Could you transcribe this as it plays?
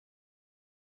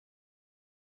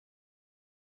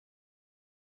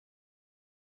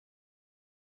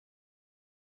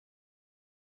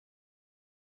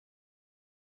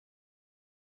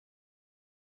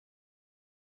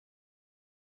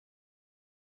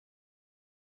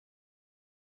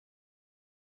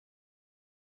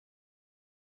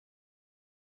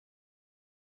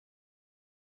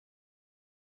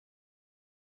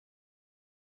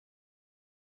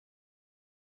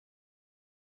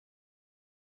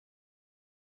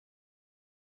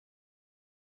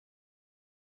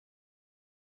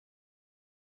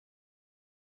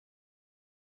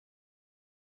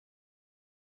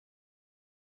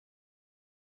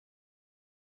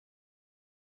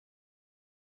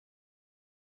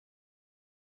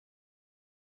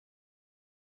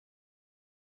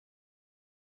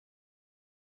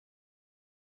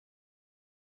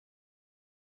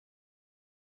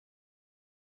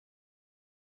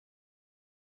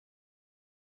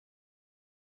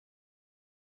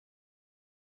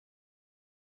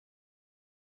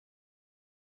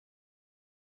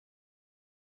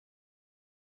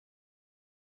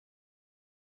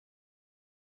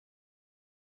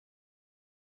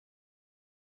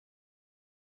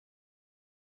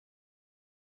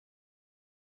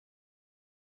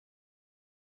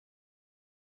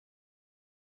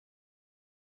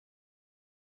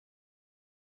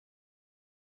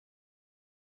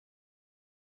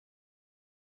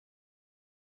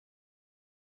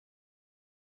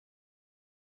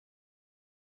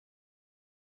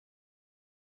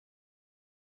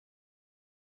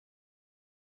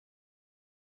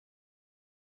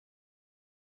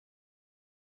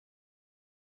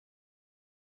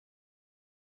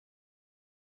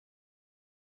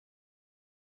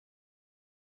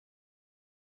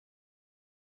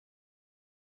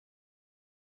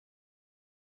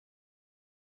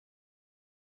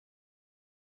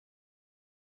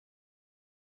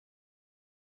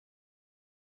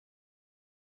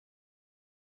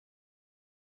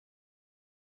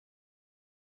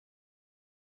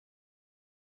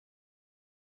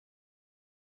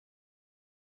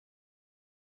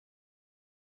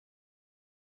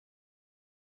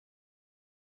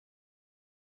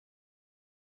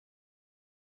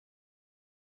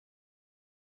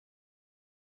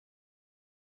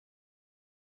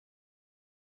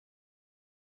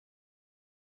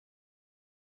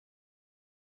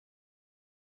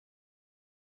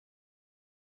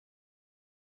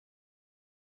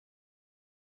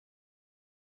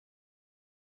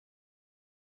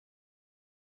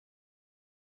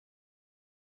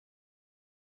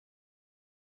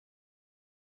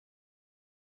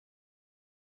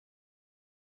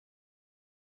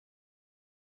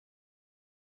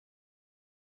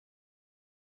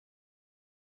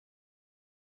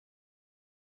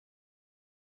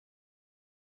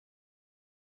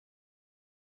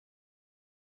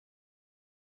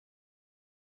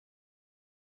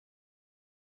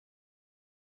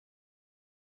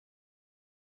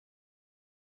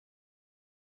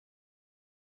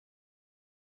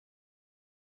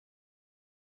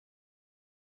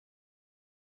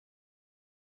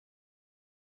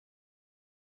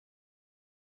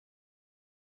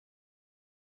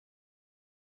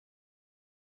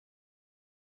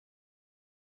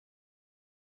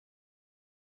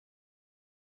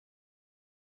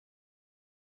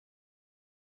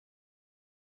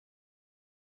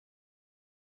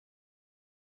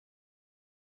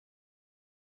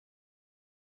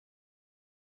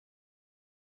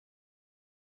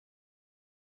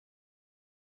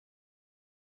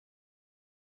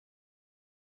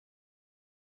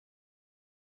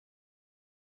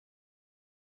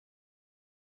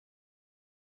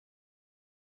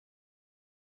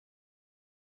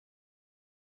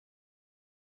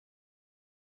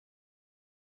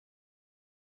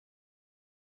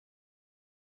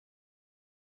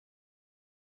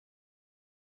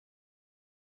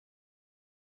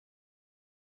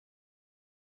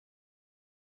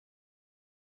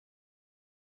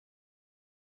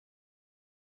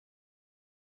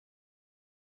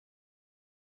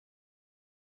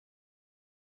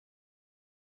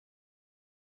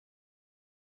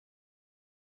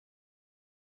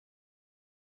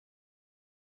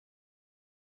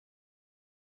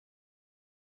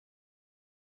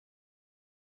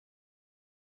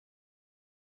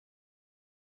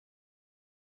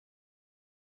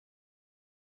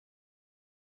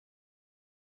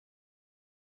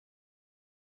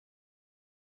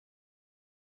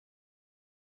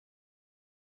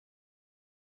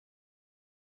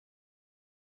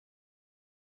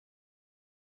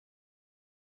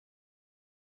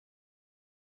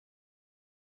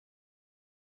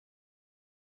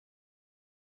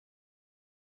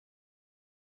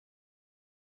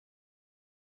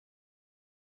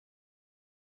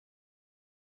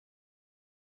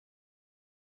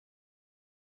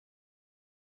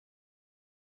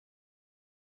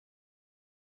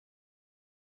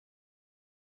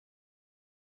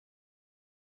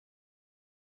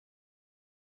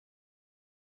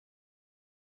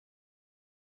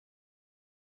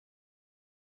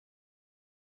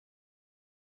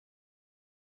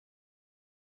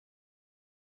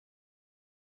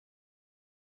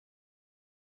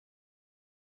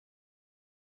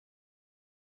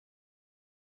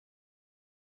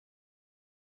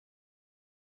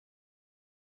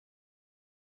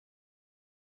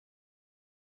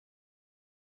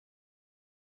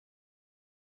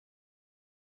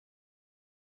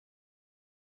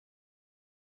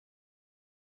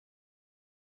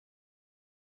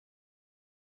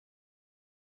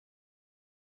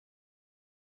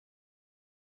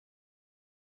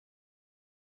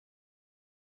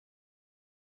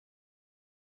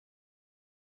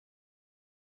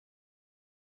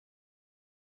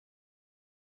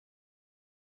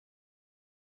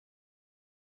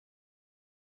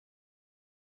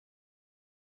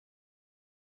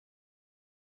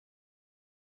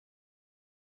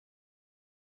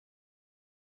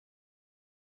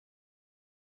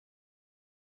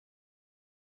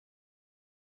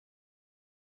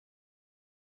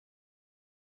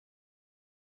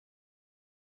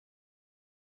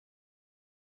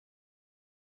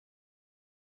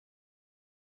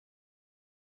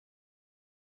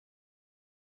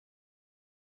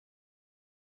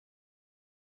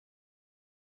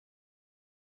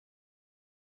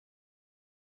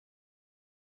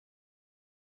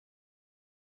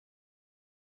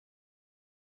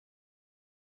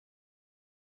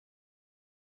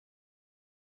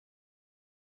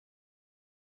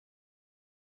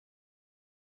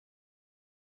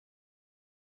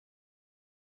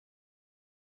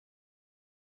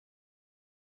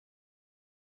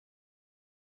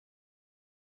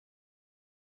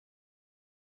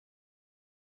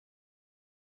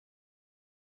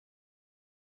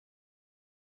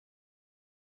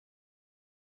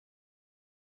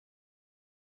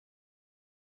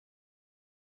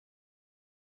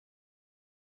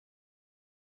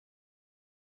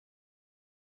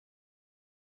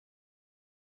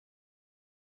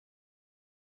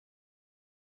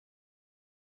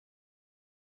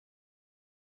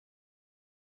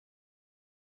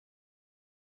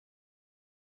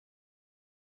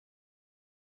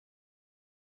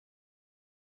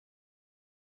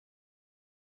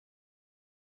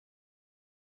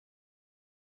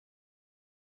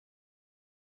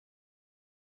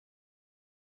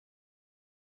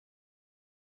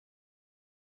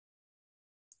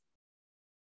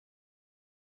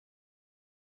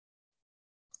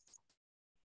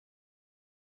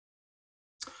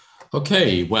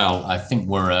Okay, well, I think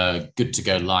we're good to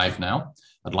go live now.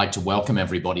 I'd like to welcome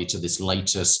everybody to this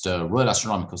latest Royal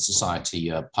Astronomical Society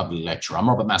public lecture. I'm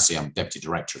Robert Massey, I'm Deputy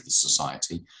Director of the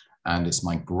Society, and it's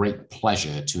my great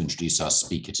pleasure to introduce our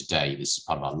speaker today. This is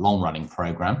part of our long-running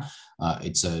program.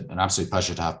 It's an absolute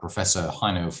pleasure to have Professor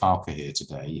Heino Falke here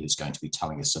today, who's going to be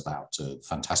telling us about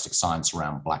fantastic science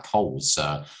around black holes.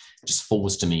 It just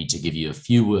falls to me to give you a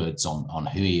few words on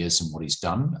who he is and what he's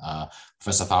done.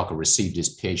 Professor Falke received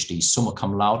his PhD summa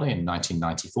cum laude in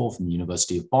 1994 from the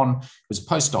University of Bonn. He was a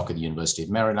postdoc at the University of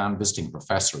Maryland, visiting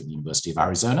professor at the University of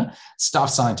Arizona,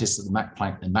 staff scientist at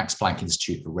the Max Planck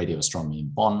Institute for Radio Astronomy in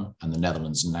Bonn, and the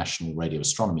Netherlands National Radio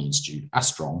Astronomy Institute,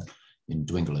 ASTRON, in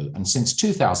Dwingelo. And since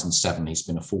 2007, he's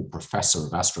been a full professor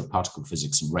of astroparticle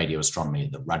physics and radio astronomy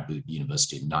at the Radboud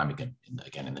University in Nijmegen,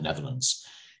 again in the Netherlands.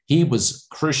 He was,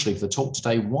 crucially for the talk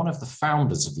today, one of the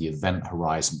founders of the Event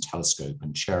Horizon Telescope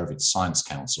and chair of its Science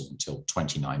Council until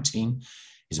 2019.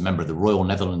 He's a member of the Royal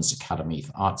Netherlands Academy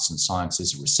for Arts and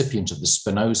Sciences, a recipient of the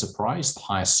Spinoza Prize, the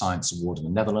highest science award in the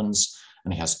Netherlands,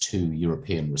 and he has 2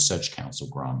 European Research Council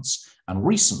grants. And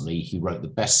recently, he wrote the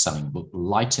best-selling book,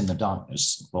 Light in the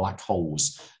Darkness, Black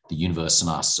Holes, the Universe and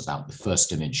Us, about the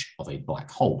first image of a black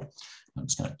hole. I'm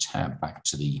just going to tab back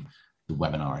to the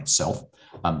webinar itself.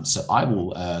 So I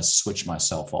will switch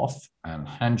myself off and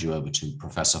hand you over to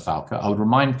Professor Falke. I would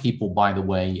remind people, by the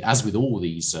way, as with all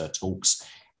these talks,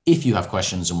 if you have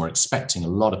questions, and we're expecting a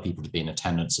lot of people to be in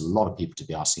attendance, a lot of people to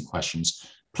be asking questions,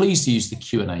 please use the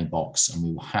Q&A box and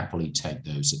we will happily take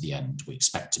those at the end. We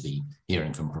expect to be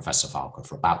hearing from Professor Falke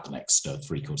for about the next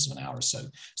 3/4 of an hour or so.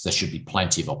 So there should be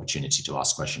plenty of opportunity to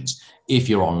ask questions. If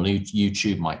you're on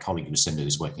YouTube, my colleague Lucinda,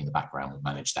 who's working in the background, will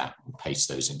manage that. We'll paste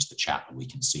those into the chat and we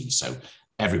can see. So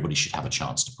everybody should have a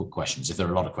chance to put questions. If there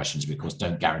are a lot of questions, we of course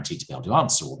don't guarantee to be able to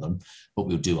answer all of them, but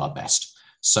we'll do our best.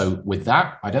 So with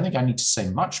that, I don't think I need to say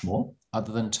much more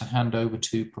other than to hand over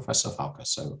to Professor Falke.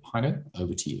 So Heino,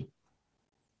 over to you.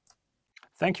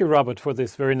 Thank you, Robert, for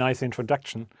this very nice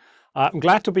introduction. I'm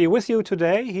glad to be with you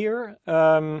today here,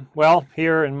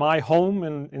 here in my home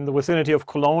in the vicinity of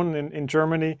Cologne in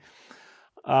Germany,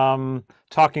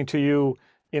 talking to you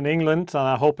in England. And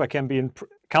I hope I can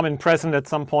come in present at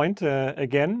some point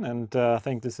again. And I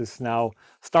think this is now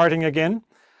starting again.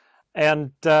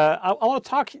 And I want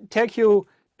to take you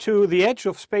to the edge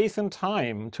of space and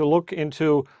time to look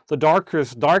into the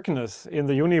darkness in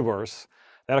the universe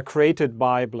that are created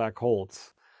by black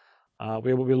holes.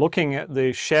 We will be looking at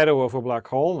the shadow of a black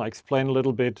hole, and I explain a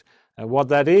little bit what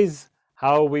that is,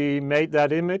 how we made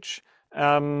that image,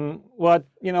 and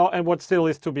what still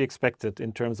is to be expected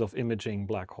in terms of imaging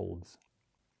black holes.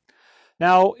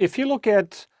 Now, if you look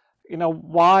at,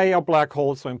 why are black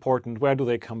holes so important? Where do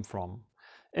they come from?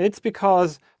 It's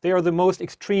because they are the most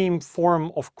extreme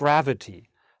form of gravity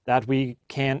that we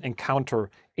can encounter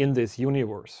in this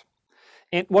universe.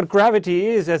 And what gravity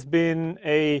is has been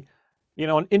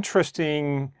an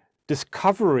interesting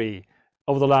discovery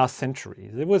over the last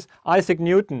centuries. It was Isaac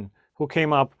Newton who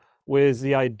came up with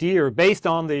the idea, based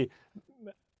on the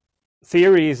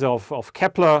theories of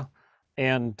Kepler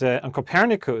and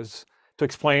Copernicus, to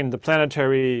explain the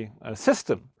planetary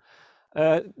system,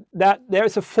 that there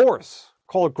is a force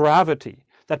called gravity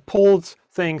that pulls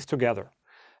things together.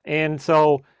 And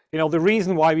so, the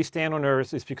reason why we stand on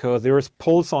Earth is because there is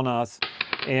pulls on us,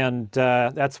 and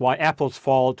that's why apples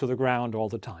fall to the ground all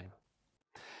the time.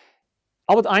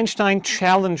 Albert Einstein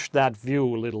challenged that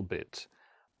view a little bit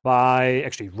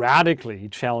actually radically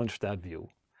challenged that view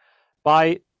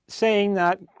by saying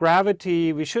that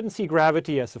gravity, we shouldn't see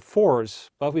gravity as a force,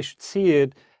 but we should see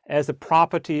it as a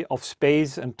property of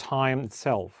space and time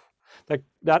itself.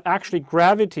 That actually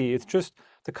gravity is just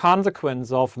the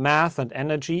consequence of mass and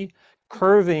energy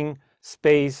curving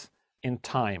space and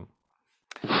time,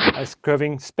 as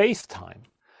curving space-time.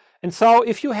 And so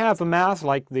if you have a mass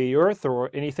like the Earth or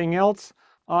anything else,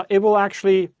 it will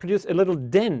actually produce a little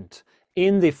dent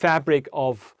in the fabric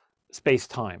of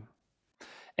space-time.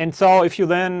 And so if you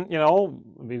then,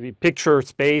 maybe picture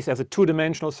space as a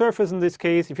two-dimensional surface in this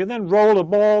case, if you then roll a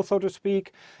ball, so to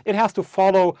speak, it has to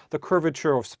follow the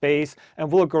curvature of space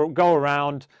and will go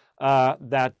around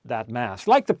that mass,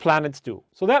 like the planets do.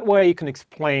 So that way you can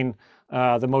explain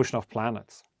the motion of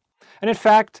planets. And in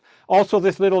fact, also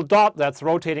this little dot that's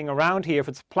rotating around here, if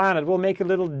it's a planet, will make a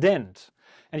little dent.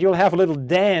 And you'll have a little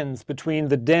dance between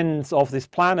the dents of this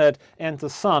planet and the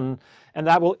sun, and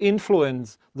that will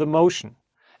influence the motion.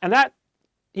 And that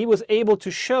he was able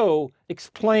to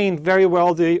explain very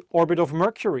well the orbit of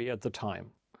Mercury at the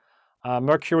time.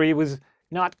 Mercury was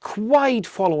not quite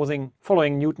following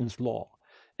Newton's law.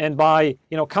 And by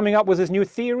coming up with his new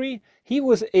theory, he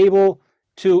was able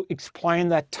to explain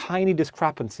that tiny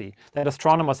discrepancy that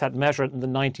astronomers had measured in the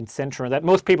 19th century that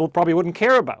most people probably wouldn't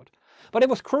care about. But it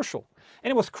was crucial.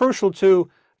 And it was crucial to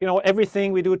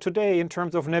everything we do today in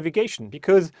terms of navigation.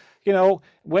 Because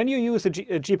when you use a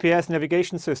GPS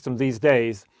navigation system these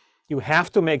days, you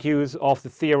have to make use of the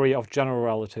theory of general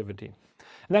relativity.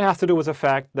 And that has to do with the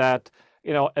fact that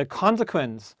a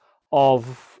consequence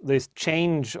of this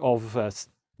change of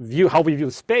how we view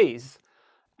space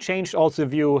changed also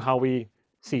view how we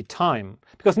see time.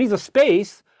 Because neither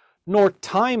space nor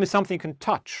time is something you can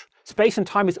touch. Space and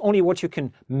time is only what you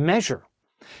can measure.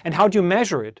 And how do you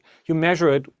measure it? You measure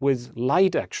it with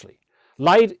light, actually.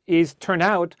 Light is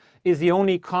the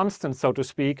only constant, so to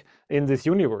speak, in this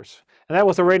universe. And that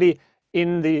was already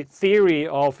in the theory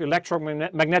of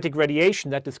electromagnetic radiation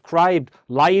that described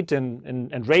light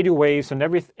and radio waves and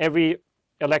every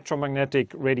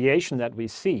electromagnetic radiation that we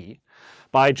see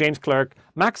by James Clerk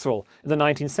Maxwell in the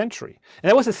 19th century. And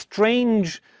that was a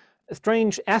strange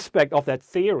aspect of that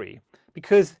theory,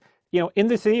 because in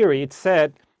the theory it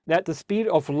said that the speed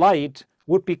of light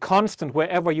would be constant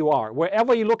wherever you are.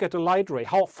 Wherever you look at the light ray,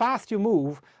 how fast you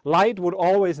move, light would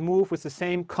always move with the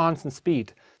same constant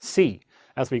speed, c,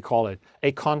 as we call it,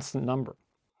 a constant number.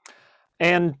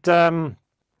 And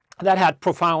that had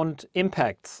profound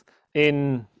impacts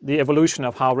in the evolution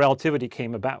of how relativity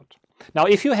came about. Now,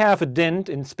 if you have a dent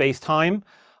in space-time,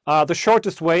 the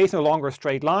shortest way is no longer a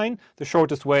straight line. The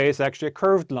shortest way is actually a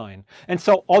curved line. And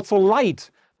so also light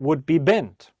would be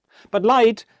bent. But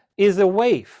light is a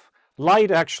wave.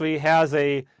 Light actually has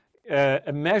a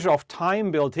measure of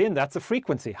time built in. That's a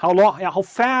frequency. How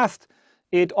fast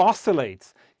it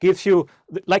oscillates gives you,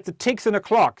 like the ticks in a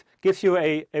clock, gives you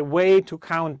a way to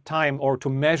count time or to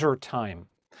measure time.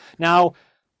 Now,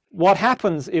 what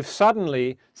happens if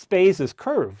suddenly space is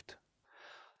curved?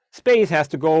 Space has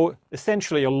to go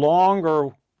essentially a longer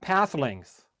path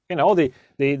length.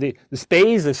 The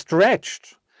space is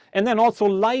stretched, and then also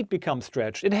light becomes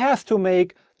stretched. It has to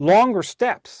make longer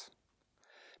steps.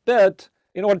 But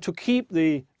in order to keep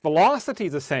the velocity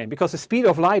the same, because the speed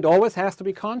of light always has to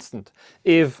be constant.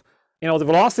 If the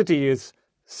velocity is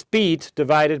speed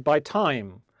divided by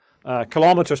time,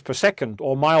 kilometers per second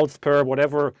or miles per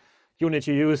whatever unit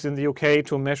you use in the UK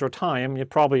to measure time, it's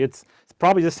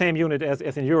probably the same unit as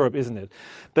in Europe, isn't it?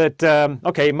 But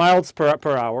okay, miles per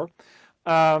hour.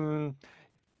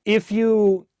 If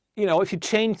you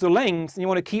change the length and you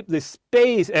want to keep the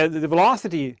space, the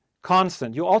velocity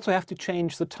constant, you also have to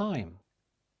change the time.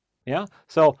 Yeah.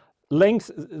 So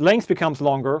length becomes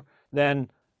longer, then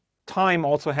time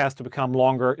also has to become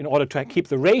longer in order to keep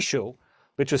the ratio,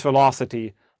 which is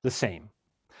velocity, the same.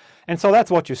 And so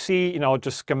that's what you see,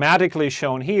 just schematically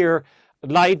shown here.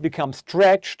 Light becomes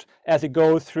stretched as it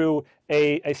goes through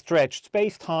a stretched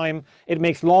space-time. It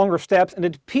makes longer steps, and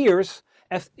it appears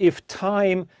as if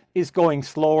time is going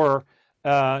slower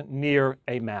near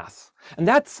a mass. And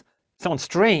that sounds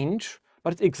strange,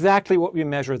 but it's exactly what we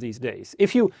measure these days.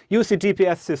 If you use the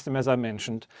GPS system, as I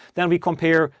mentioned, then we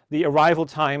compare the arrival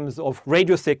times of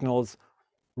radio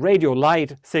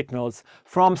light signals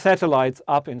from satellites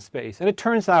up in space. And it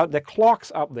turns out that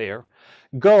clocks up there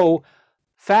go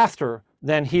faster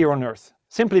than here on Earth,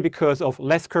 simply because of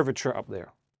less curvature up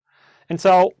there. And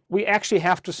so we actually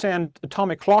have to send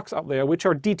atomic clocks up there which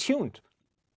are detuned,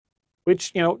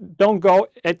 which don't go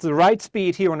at the right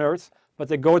speed here on Earth, but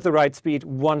they go at the right speed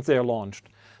once they're launched,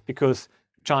 because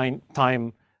time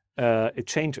it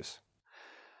changes.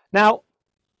 Now,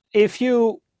 if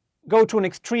you go to an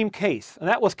extreme case, and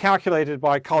that was calculated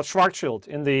by Karl Schwarzschild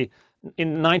in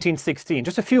 1916,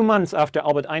 just a few months after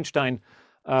Albert Einstein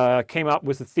came up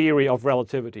with the theory of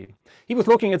relativity. He was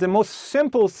looking at the most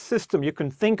simple system you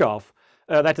can think of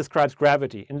that describes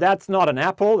gravity. And that's not an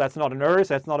apple, that's not an Earth,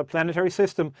 that's not a planetary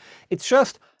system. It's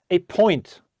just a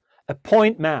point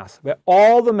mass, where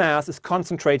all the mass is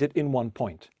concentrated in one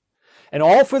point. And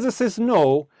all physicists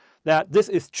know that this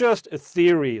is just a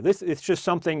theory. This is just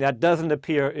something that doesn't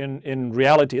appear in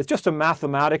reality. It's just a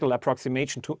mathematical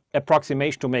approximation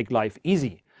to make life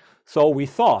easy. So we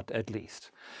thought, at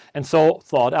least. And so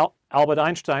thought Albert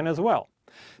Einstein as well.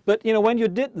 But when you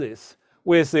did this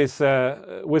with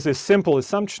this simple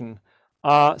assumption,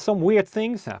 some weird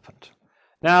things happened.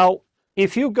 Now,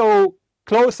 if you go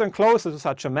closer and closer to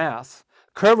such a mass,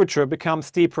 curvature becomes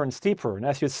steeper and steeper. And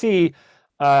as you see,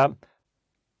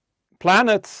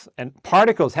 planets and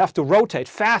particles have to rotate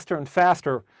faster and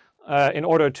faster in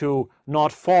order to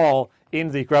not fall in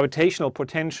the gravitational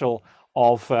potential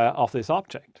of this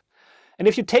object. And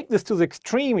if you take this to the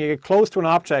extreme, you get close to an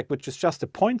object which is just a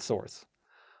point source.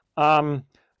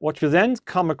 What you then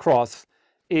come across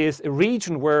is a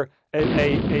region where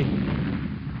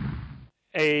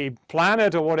a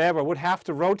planet or whatever would have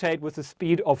to rotate with the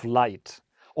speed of light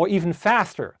or even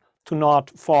faster to not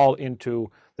fall into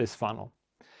this funnel.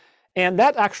 And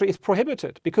that actually is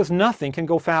prohibited because nothing can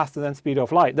go faster than speed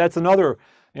of light. That's another,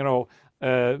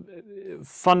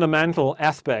 fundamental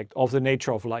aspect of the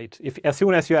nature of light. As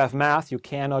soon as you have mass, you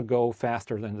cannot go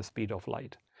faster than the speed of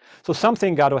light. So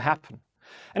something got to happen.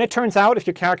 And it turns out, if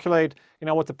you calculate,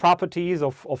 what the properties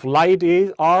of light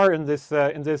are in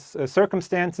this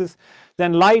circumstances,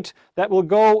 then light that will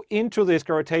go into this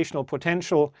gravitational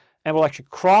potential and will actually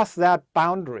cross that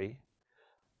boundary,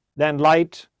 then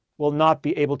light will not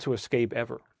be able to escape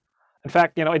ever. In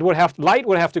fact, light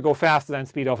would have to go faster than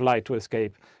speed of light to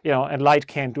escape, and light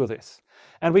can't do this.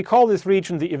 And we call this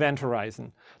region the event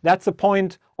horizon. That's a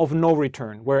point of no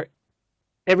return, where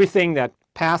everything that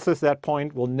passes that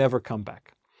point will never come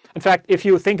back. In fact, if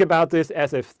you think about this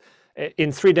as if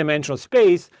in three-dimensional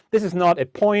space, this is not a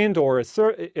point or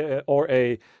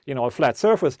a flat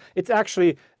surface. It's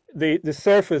actually the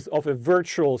surface of a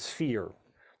virtual sphere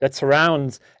that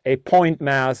surrounds a point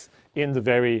mass in the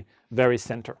very, very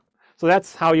center. So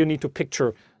that's how you need to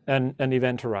picture an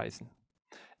event horizon.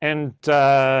 And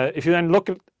if you then look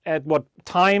at what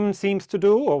time seems to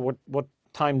do, or what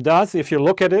time does, if you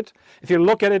look at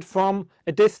it from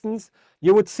a distance,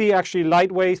 you would see actually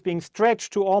light waves being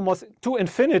stretched to almost to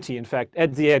infinity, in fact,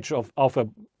 at the edge of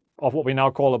what we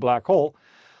now call a black hole.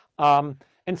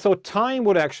 And so time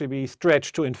would actually be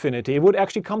stretched to infinity. It would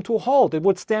actually come to a halt. It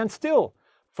would stand still,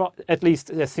 at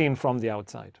least as seen from the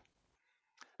outside.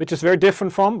 Which is very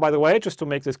different from, by the way, just to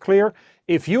make this clear,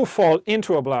 if you fall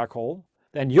into a black hole,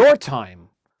 then your time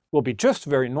will be just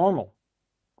very normal.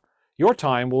 Your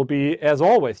time will be as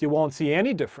always. You won't see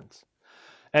any difference.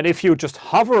 And if you just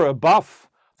hover above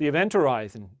the event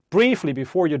horizon briefly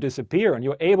before you disappear, and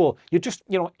you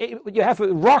have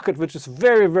a rocket which is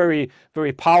very, very,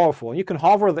 very powerful, and you can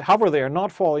hover there and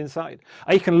not fall inside.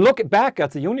 And you can look back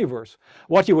at the universe.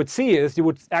 What you would see is you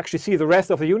would actually see the rest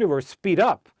of the universe speed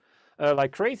up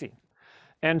like crazy.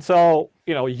 And so,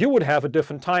 you would have a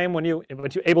different time when you're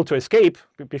able to escape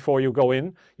before you go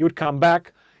in. You would come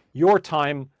back. Your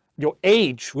time, your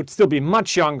age would still be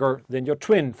much younger than your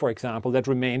twin, for example, that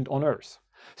remained on Earth.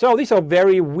 So these are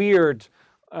very weird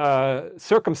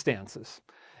circumstances.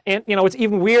 And, it's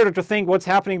even weirder to think what's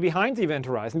happening behind the event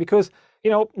horizon because,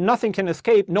 nothing can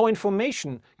escape. No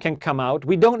information can come out.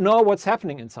 We don't know what's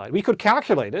happening inside. We could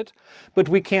calculate it, but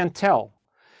we can't tell.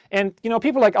 And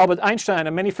people like Albert Einstein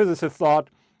and many physicists thought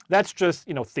that's just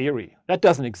theory. That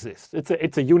doesn't exist.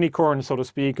 It's a unicorn, so to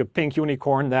speak, a pink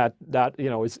unicorn that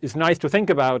is nice to think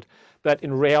about, but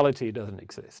in reality it doesn't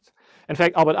exist. In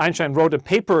fact, Albert Einstein wrote a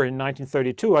paper in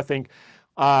 1932, I think,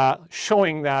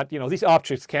 showing that these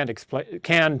objects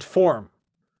can't form.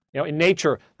 In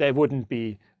nature they wouldn't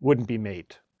be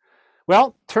made.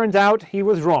 Well, turns out he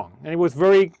was wrong, and he was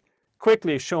very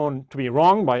quickly shown to be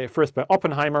wrong first by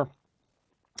Oppenheimer.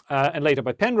 And later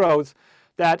by Penrose,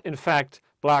 that in fact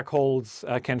black holes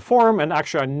can form and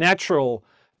actually are a natural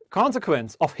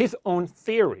consequence of his own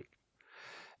theory.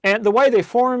 And the way they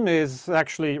form is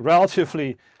actually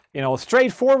relatively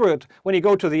straightforward. When you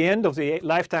go to the end of the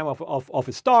lifetime of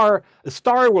a star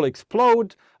will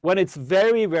explode when it's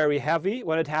very, very heavy,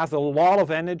 when it has a lot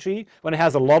of energy, when it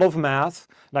has a lot of mass,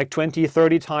 like 20,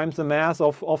 30 times the mass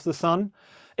of the sun.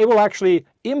 It will actually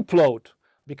implode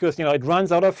because it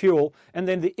runs out of fuel, and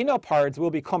then the inner parts will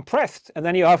be compressed, and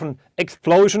then you have an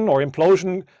explosion or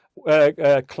implosion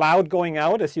cloud going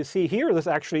out. As you see here, there's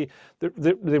actually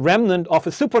the remnant of a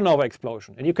supernova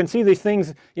explosion, and you can see these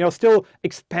things still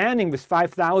expanding with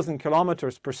 5,000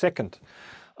 kilometers per second.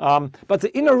 But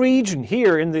the inner region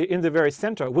here in the very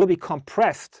center will be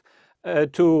compressed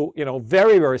to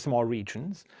very, very small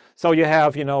regions. So you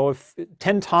have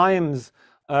 10 times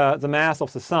the mass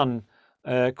of the sun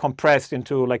compressed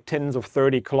into like tens of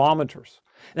 30 kilometers.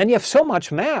 And then you have so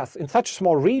much mass in such a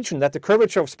small region that the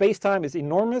curvature of space-time is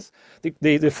enormous.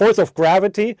 The force of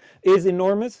gravity is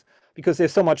enormous because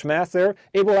there's so much mass there.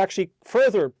 It will actually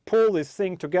further pull this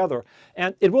thing together.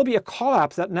 And it will be a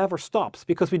collapse that never stops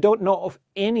because we don't know of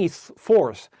any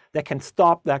force that can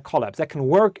stop that collapse, that can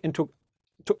work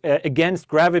against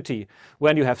gravity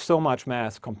when you have so much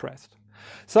mass compressed.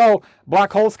 So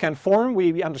black holes can form.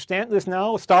 We understand this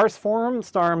now. Stars form,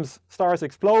 stars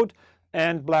explode,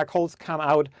 and black holes come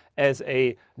out as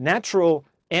a natural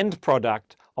end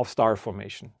product of star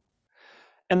formation.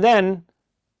 And then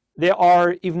there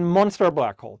are even monster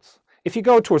black holes. If you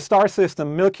go to a star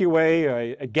system, Milky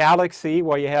Way, a galaxy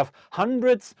where you have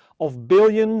hundreds of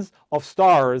billions of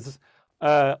stars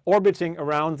orbiting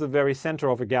around the very center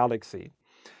of a galaxy,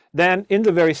 then in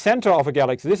the very center of a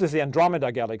galaxy, this is the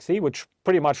Andromeda galaxy, which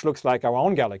pretty much looks like our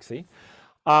own galaxy.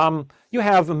 You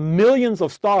have millions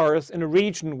of stars in a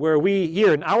region where we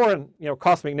here in our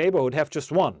cosmic neighborhood have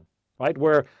just one, right?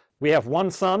 Where we have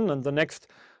one sun and the next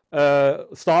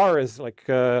star is like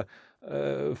 4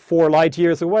 light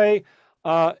years away.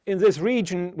 In this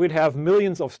region, we'd have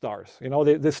millions of stars.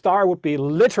 The star would be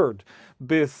littered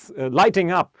with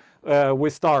lighting up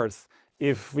with stars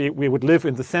if we would live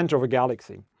in the center of a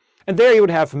galaxy. And there you would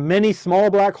have many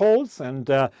small black holes and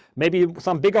maybe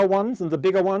some bigger ones, and the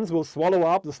bigger ones will swallow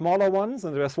up the smaller ones,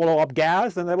 and they'll swallow up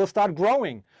gas, and they will start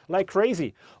growing like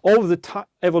crazy over the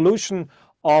evolution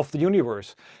of the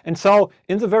universe. And so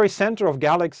in the very center of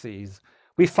galaxies,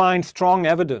 we find strong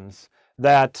evidence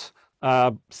that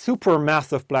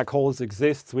supermassive black holes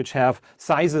exist, which have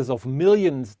sizes of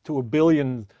millions to a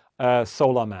billion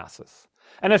solar masses.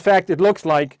 And in fact, it looks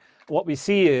like what we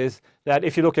see is that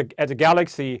if you look at a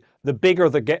galaxy, the bigger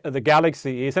the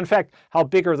galaxy is, in fact, how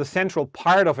bigger the central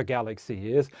part of a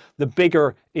galaxy is, the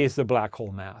bigger is the black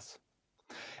hole mass.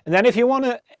 And then if you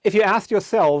ask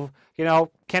yourself,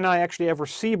 can I actually ever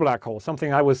see black holes?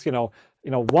 Something I was,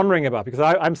 wondering about, because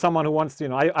I'm someone who wants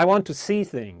to, I want to see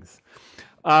things.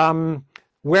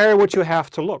 Where would you have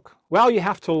to look? Well, you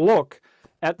have to look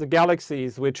at the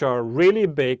galaxies which are really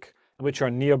big, which are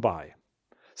nearby.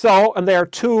 So, and there are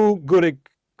two good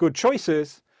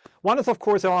choices. One is, of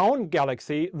course, our own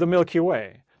galaxy, the Milky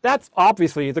Way. That's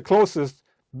obviously the closest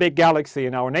big galaxy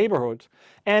in our neighborhood,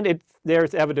 and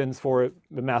there's evidence for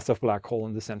the massive black hole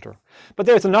in the center. But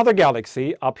there's another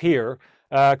galaxy up here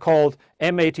called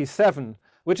M87,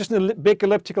 which is a big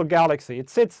elliptical galaxy. It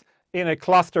sits in a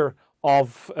cluster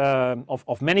of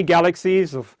many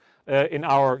galaxies in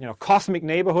our cosmic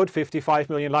neighborhood, 55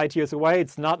 million light years away.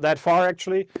 It's not that far,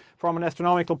 actually, from an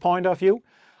astronomical point of view.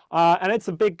 And it's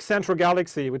a big central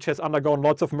galaxy which has undergone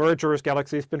lots of mergers.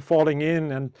 Galaxies been falling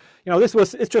in, and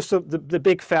it's just the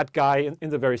big fat guy in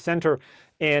the very center,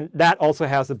 and that also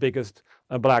has the biggest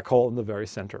black hole in the very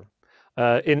center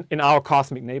in our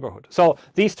cosmic neighborhood. So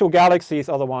these two galaxies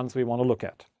are the ones we want to look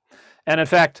at. And in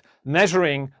fact,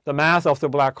 measuring the mass of the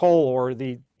black hole, or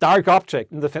the dark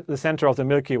object in the center of the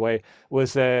Milky Way,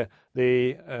 was the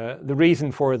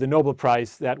reason for the Nobel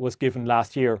Prize that was given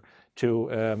last year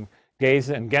to Gase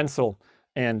and Gensel,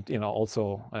 and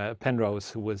also Penrose,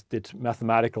 who did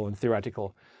mathematical and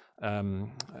theoretical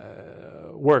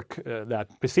work that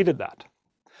preceded that.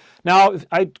 Now,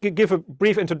 I give a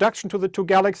brief introduction to the two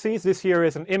galaxies. This here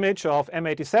is an image of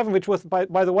M87, which was,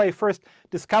 by the way, first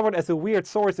discovered as a weird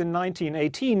source in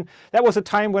 1918. That was a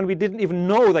time when we didn't even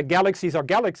know that galaxies are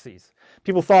galaxies.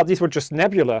 People thought these were just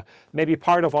nebula, maybe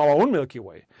part of our own Milky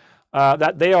Way.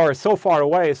 That they are so far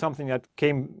away is something that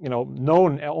came,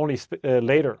 known only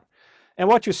later. And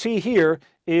what you see here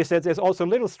is that there's also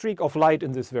a little streak of light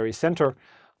in this very center.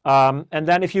 And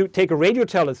then if you take a radio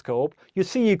telescope, you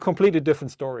see a completely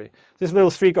different story. This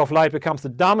little streak of light becomes the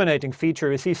dominating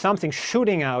feature. You see something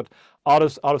shooting out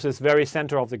of this very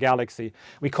center of the galaxy.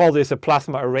 We call this a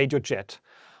plasma, a radiojet.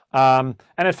 And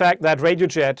in fact, that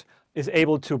radiojet is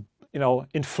able to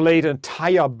inflate an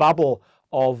entire bubble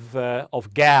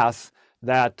of gas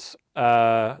that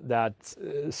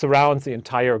surrounds the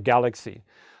entire galaxy.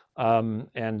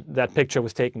 And that picture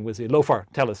was taken with the LOFAR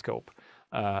telescope.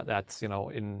 That's in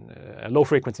a low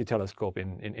frequency telescope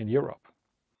in Europe.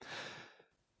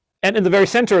 And in the very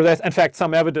center, there's in fact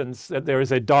some evidence that there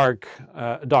is a dark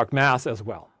mass as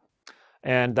well.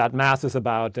 And that mass is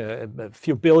about a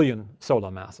few billion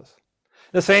solar masses.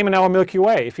 The same in our Milky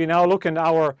Way. If you now look in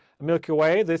our Milky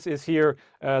Way, this is here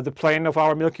the plane of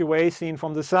our Milky Way seen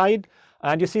from the side.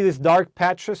 And you see these dark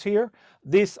patches here.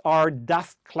 These are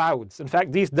dust clouds. In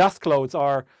fact, these dust clouds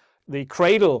are the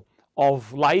cradle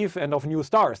of life and of new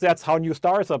stars. That's how new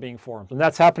stars are being formed. And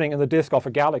that's happening in the disk of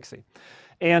a galaxy.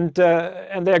 And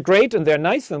they're great and they're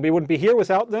nice, and we wouldn't be here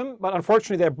without them. But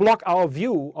unfortunately, they block our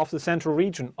view of the central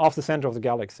region, of the center of the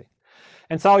galaxy.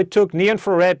 And so it took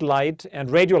near-infrared light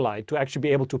and radio light to actually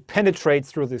be able to penetrate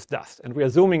through this dust. And we are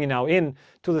zooming now in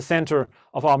to the center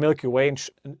of our Milky Way and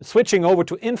switching over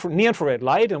to near-infrared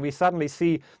light, and we suddenly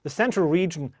see the central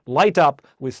region light up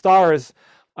with stars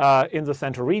in the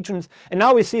central regions. And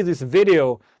now we see this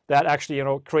video that actually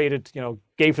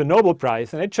gave the Nobel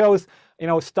Prize, and it shows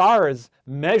stars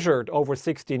measured over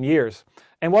 16 years.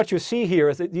 And what you see here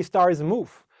is that these stars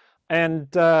move. And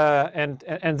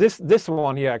this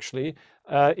one here actually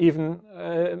even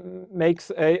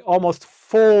makes a almost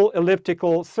full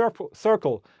elliptical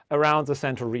circle around the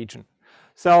central region.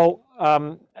 So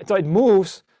it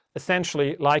moves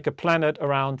essentially like a planet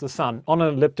around the sun on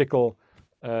an elliptical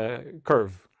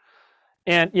curve.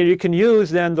 And you can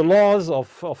use then the laws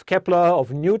of Kepler,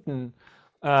 of Newton,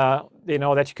 that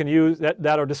you can use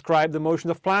that are describe the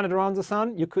motions of planet around the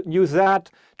sun. You could use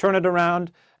that, turn it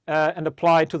around, and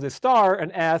apply to the star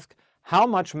and ask how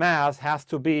much mass has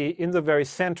to be in the very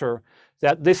center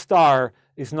that this star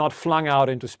is not flung out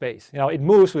into space. It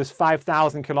moves with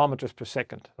 5,000 kilometers per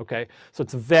second. Okay, so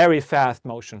it's a very fast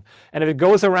motion, and if it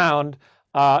goes around,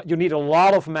 you need a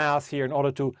lot of mass here in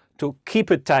order to keep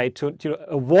it tight, to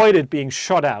avoid it being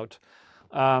shot out.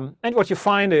 And what you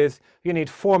find is you need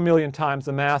 4 million times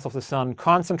the mass of the sun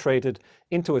concentrated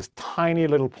into a tiny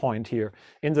little point here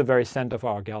in the very center of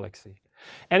our galaxy.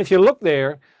 And if you look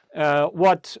there,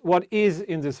 what is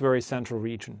in this very central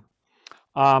region?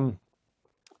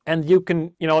 And you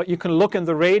can look in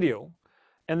the radio,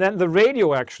 and then the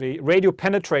radio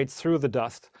penetrates through the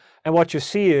dust. And what you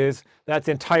see is that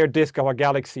the entire disk of our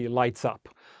galaxy lights up.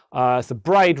 It's a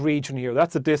bright region here.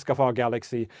 That's the disk of our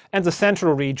galaxy. And the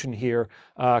central region here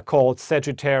called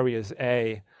Sagittarius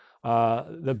A,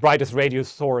 the brightest radio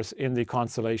source in the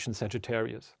constellation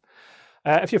Sagittarius.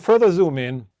 If you further zoom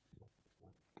in,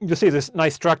 you see this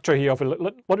nice structure here of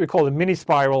what we call a mini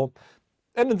spiral.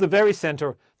 And in the very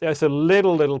center, there's a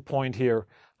little point here,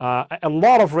 a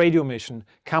lot of radio emission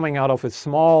coming out of a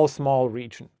small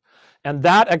region. And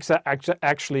that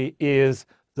actually is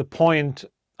the point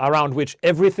around which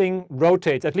everything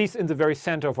rotates, at least in the very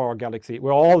center of our galaxy,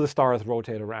 where all the stars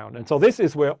rotate around. And so this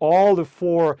is where all the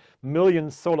 4 million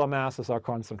solar masses are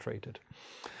concentrated.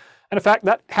 And in fact,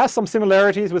 that has some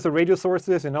similarities with the radio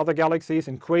sources in other galaxies,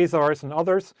 in quasars and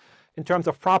others, in terms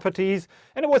of properties.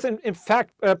 And it was in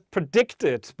fact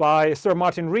predicted by Sir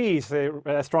Martin Rees, the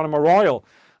astronomer royal,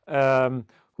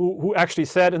 who actually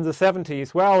said in the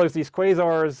 70s, well, if these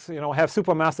quasars have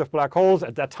supermassive black holes,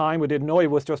 at that time we didn't know,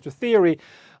 it was just a theory,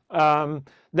 then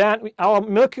our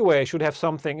Milky Way should have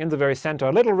something in the very center,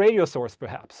 a little radio source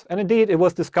perhaps. And indeed, it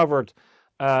was discovered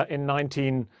in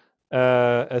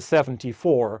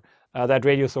 1974. That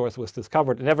radio source was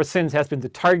discovered, and ever since has been the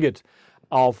target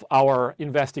of our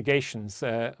investigations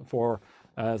for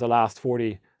the last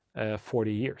 40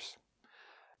 years.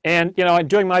 And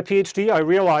during my PhD, I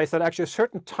realized that actually a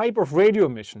certain type of radio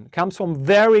emission comes from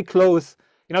very close,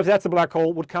 if that's a black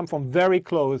hole, would come from very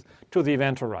close to the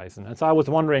event horizon. And so I was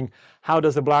wondering, how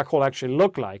does a black hole actually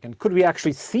look like, and could we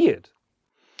actually see it?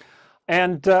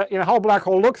 And how a black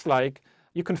hole looks like,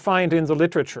 you can find in the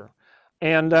literature.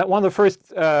 And one of the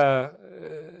first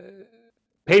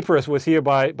papers was here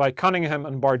by Cunningham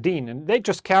and Bardeen, and they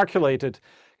just calculated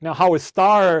how a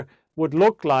star would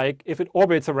look like if it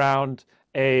orbits around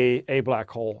a black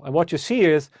hole. And what you see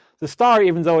is the star,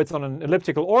 even though it's on an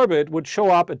elliptical orbit, would show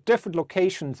up at different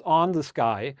locations on the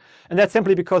sky, and that's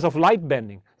simply because of light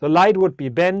bending. The light would be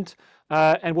bent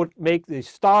and would make the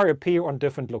star appear on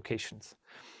different locations.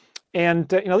 And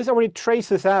this already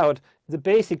traces out the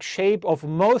basic shape of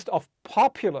most of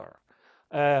popular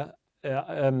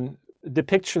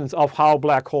depictions of how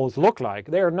black holes look like.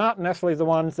 They are not necessarily the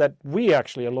ones that we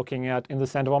actually are looking at in the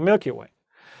center of our Milky Way.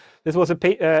 This was a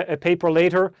paper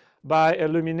later by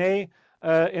Luminet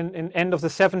in end of the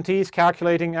 70s,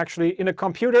 calculating actually in a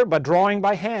computer, but drawing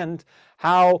by hand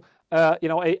how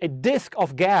a disk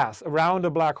of gas around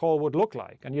a black hole would look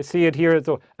like. And you see it here,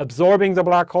 so absorbing the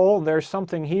black hole, and there's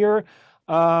something here,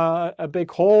 a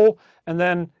big hole, and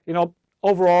then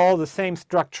overall the same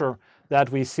structure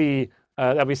that we see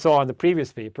that we saw in the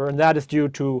previous paper, and that is due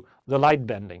to the light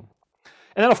bending.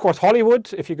 And then of course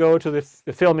Hollywood, if you go to the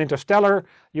film Interstellar,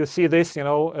 you see this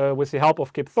with the help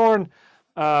of Kip Thorne,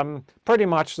 pretty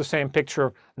much the same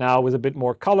picture now with a bit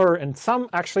more color, and some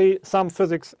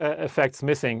physics effects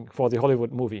missing for the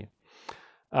Hollywood movie.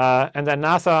 And then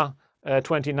NASA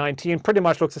 2019 pretty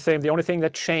much looks the same. The only thing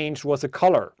that changed was the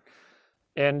color.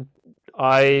 And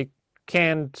I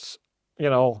can't,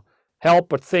 help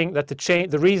but think that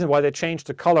the reason why they changed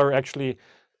the color actually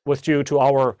was due to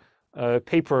our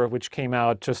paper, which came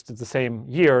out just the same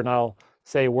year. And I'll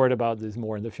say a word about this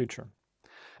more in the future,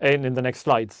 and in the next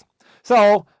slides.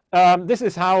 So this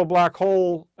is how black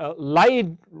hole light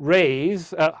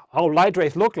rays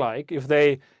look like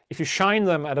if you shine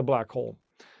them at a black hole.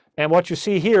 And what you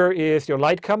see here is your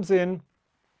light comes in.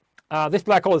 This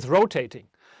black hole is rotating,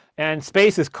 and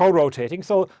space is co-rotating.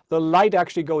 So the light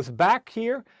actually goes back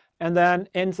here and then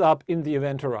ends up in the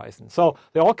event horizon. So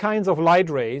there are all kinds of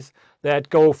light rays that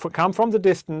come from the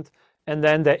distance, and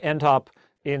then they end up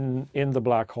in the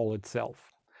black hole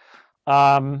itself.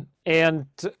 And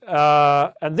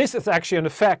this is actually an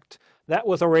effect that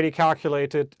was already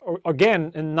calculated,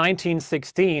 again, in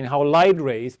 1916, how light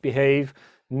rays behave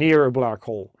near a black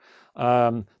hole.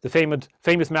 The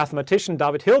famous mathematician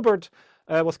David Hilbert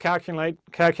was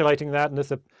calculating that, and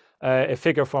this is a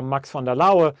figure from Max van der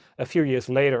Lauwe a few years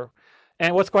later.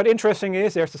 And what's quite interesting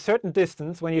is there's a certain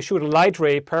distance when you shoot a light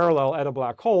ray parallel at a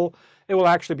black hole, it will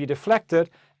actually be deflected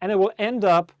and it will end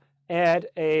up at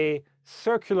a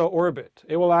circular orbit.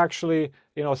 It will actually,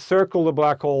 circle the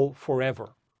black hole forever.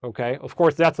 Okay, of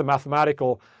course that's a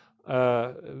mathematical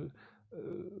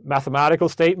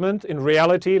statement. In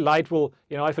reality, light will,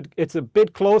 if it's a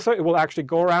bit closer, it will actually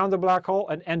go around the black hole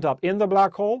and end up in the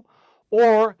black hole,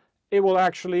 or it will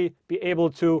actually be able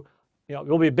to, it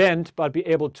will be bent, but be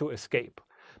able to escape.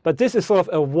 But this is sort of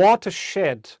a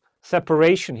watershed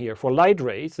separation here for light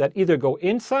rays that either go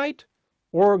inside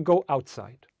or go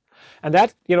outside. And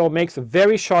that, makes a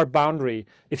very sharp boundary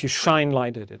if you shine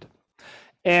light at it.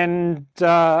 And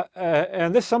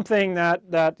this is something that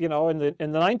in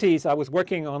the 90s I was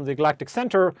working on the galactic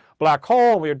center black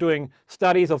hole. We were doing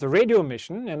studies of the radio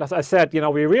emission, and as I said,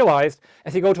 we realized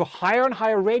as you go to higher and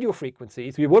higher radio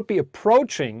frequencies, we would be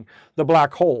approaching the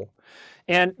black hole.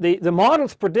 And the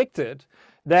models predicted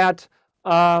that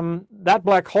that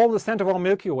black hole in the center of our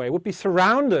Milky Way would be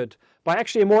surrounded by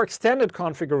actually a more extended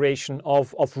configuration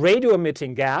of radio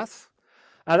emitting gas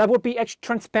that would be actually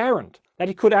transparent, that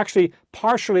you could actually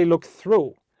partially look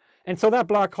through. And so that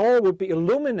black hole would be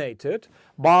illuminated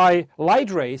by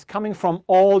light rays coming from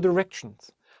all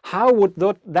directions. How would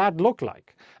that look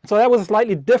like? So that was a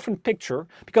slightly different picture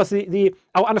because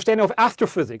our understanding of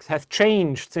astrophysics has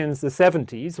changed since the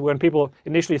 70s, when people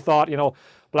initially thought,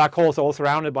 black holes are all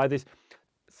surrounded by these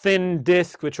thin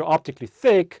disks which are optically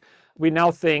thick. We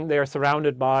now think they are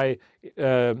surrounded by,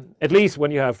 at least when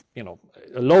you have,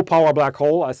 a low power black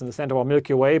hole as in the center of our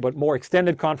Milky Way, but more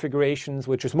extended configurations,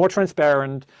 which is more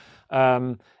transparent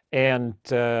and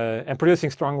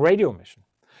producing strong radio emission.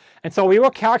 And so we were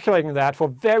calculating that for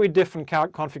very different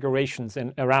configurations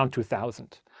in around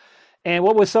 2000. And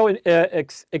what was so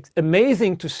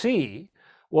amazing to see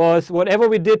was whatever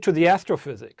we did to the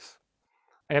astrophysics,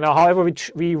 however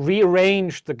we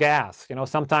rearranged the gas,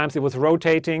 sometimes it was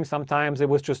rotating, sometimes it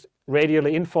was just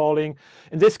radially infalling.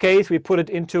 In this case, we put it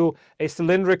into a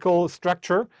cylindrical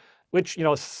structure, which,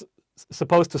 is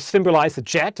supposed to symbolize a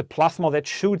jet, a plasma that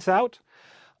shoots out.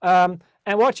 And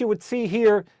what you would see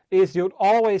here is you'd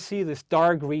always see this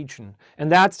dark region. And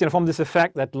that's from this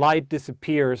effect that light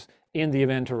disappears in the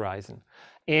event horizon.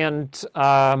 And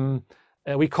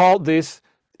we called this,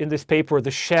 in this paper,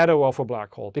 the shadow of a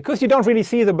black hole, because you don't really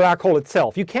see the black hole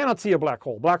itself. You cannot see a black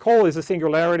hole. Black hole is a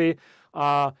singularity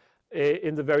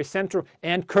in the very center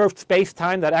and curved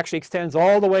space-time that actually extends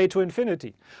all the way to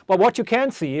infinity. But what you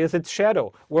can see is its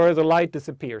shadow, where the light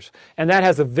disappears. And that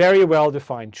has a very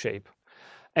well-defined shape.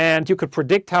 And you could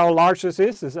predict how large this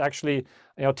is. It's actually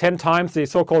 10 times the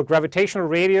so-called gravitational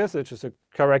radius, which is a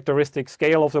characteristic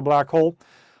scale of the black hole.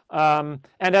 And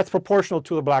that's proportional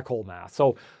to the black hole mass.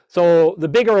 So the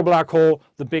bigger a black hole,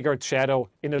 the bigger its shadow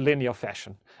in a linear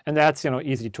fashion. And that's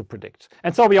easy to predict.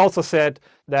 And so we also said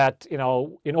that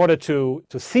in order to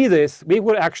see this, we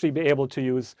would actually be able to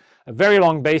use a very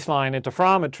long baseline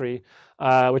interferometry,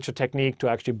 which is a technique to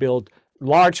actually build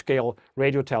large-scale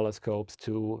radio telescopes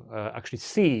to actually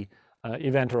see the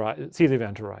event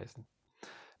horizon.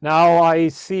 Now I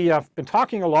see I've been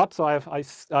talking a lot, so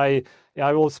I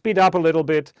will speed up a little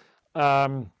bit,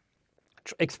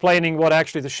 explaining what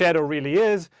actually the shadow really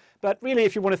is. But really,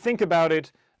 if you want to think about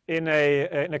it in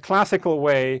a classical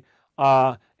way,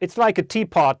 it's like a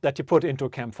teapot that you put into a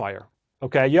campfire.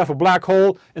 Okay, you have a black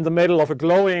hole in the middle of a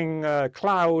glowing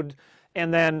cloud,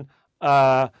 and then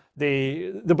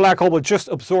the black hole will just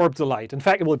absorb the light. In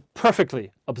fact, it will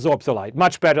perfectly absorb the light,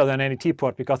 much better than any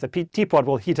teapot, because the teapot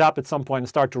will heat up at some point and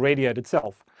start to radiate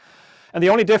itself. And the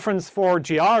only difference for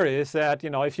GR is that,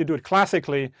 if you do it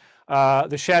classically,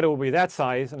 the shadow will be that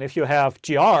size. And if you have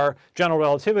GR, general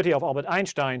relativity of Albert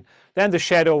Einstein, then the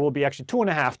shadow will be actually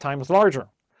 2.5 times larger.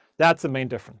 That's the main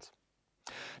difference.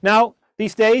 Now,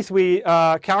 these days we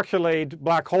calculate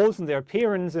black holes and their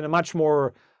appearance in a much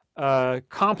more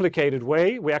complicated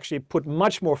way. We actually put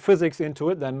much more physics into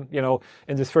it than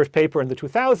in this first paper in the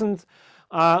 2000s.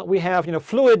 We have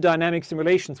fluid dynamic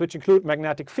simulations which include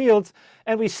magnetic fields,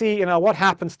 and we see what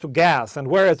happens to gas and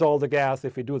where is all the gas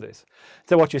if we do this.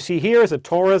 So what you see here is a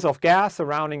torus of gas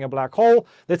surrounding a black hole.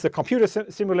 That's a computer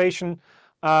simulation,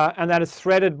 and that is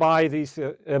threaded by these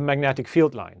magnetic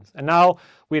field lines. And now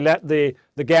we let the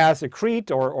gas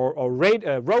accrete or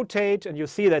rotate, and you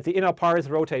see that the inner parts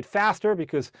rotate faster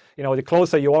because the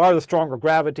closer you are, the stronger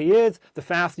gravity is, the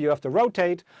faster you have to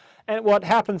rotate. And what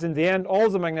happens in the end, all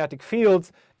the magnetic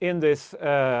fields in this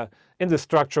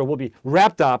structure will be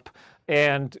wrapped up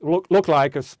and look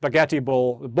like a spaghetti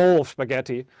bowl of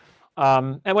spaghetti.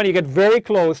 And when you get very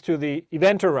close to the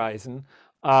event horizon,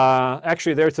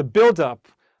 actually there's a buildup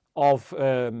of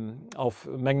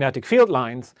magnetic field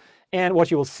lines. And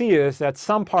what you will see is that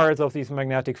some parts of these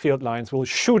magnetic field lines will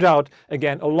shoot out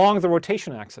again along the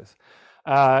rotation axis.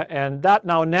 And that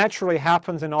now naturally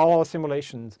happens in all our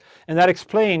simulations. And that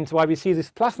explains why we see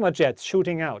these plasma jets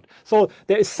shooting out. So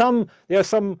there's some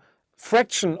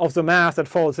fraction of the mass that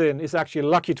falls in is actually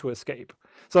lucky to escape.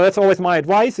 So that's always my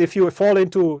advice. If you're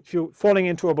falling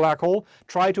into a black hole,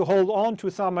 try to hold on to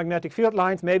some magnetic field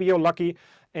lines. Maybe you're lucky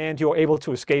and you're able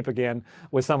to escape again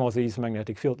with some of these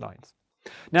magnetic field lines.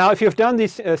 Now, if you've done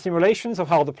these simulations of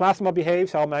how the plasma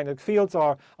behaves, how magnetic fields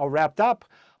are wrapped up,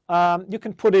 you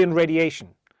can put in radiation,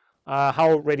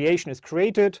 how radiation is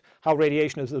created, how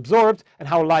radiation is absorbed, and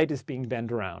how light is being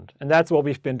bent around. And that's what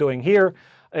we've been doing here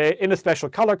in a special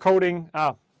color coding.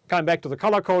 Coming back to the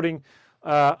color coding,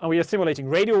 and we are simulating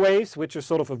radio waves, which is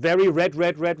sort of a very red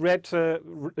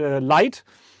light.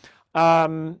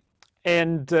 So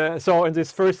in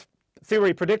this first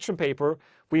theory prediction paper,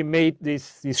 we made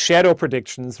these shadow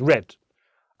predictions red.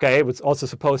 Okay, it was also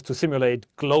supposed to simulate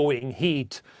glowing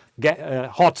heat,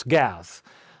 hot gas.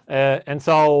 And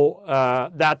so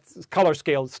that color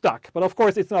scale stuck. But of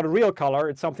course, it's not a real color.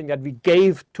 It's something that we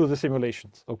gave to the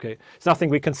simulations. Okay, it's nothing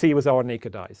we can see with our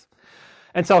naked eyes.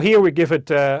 And so here we give it,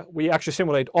 we actually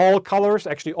simulate all colors,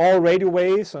 actually all radio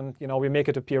waves, and we make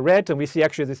it appear red, and we see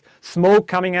actually this smoke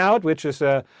coming out, which is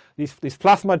these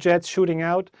plasma jets shooting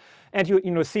out, and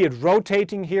you see it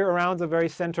rotating here around the very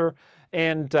center,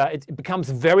 and it becomes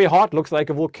very hot, looks like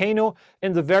a volcano.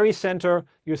 In the very center,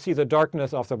 you see the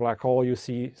darkness of the black hole, you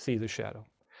see the shadow.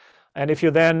 And if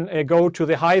you then go to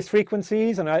the highest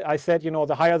frequencies, and I said,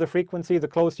 the higher the frequency, the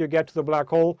closer you get to the black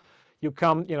hole, you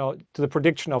come, to the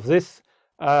prediction of this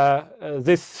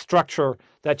structure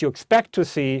that you expect to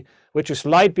see, which is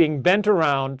light being bent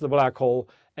around the black hole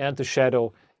and the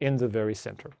shadow in the very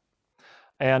center.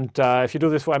 And if you do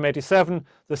this for M87,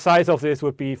 the size of this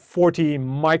would be 40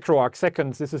 microarc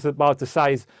seconds. This is about the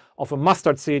size of a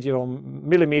mustard seed,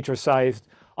 millimeter-sized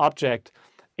object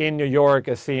in New York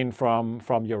as seen from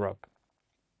Europe.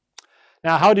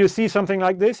 Now, how do you see something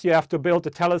like this? You have to build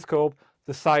a telescope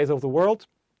the size of the world.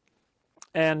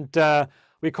 And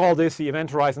we call this the Event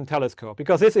Horizon Telescope,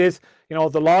 because this is,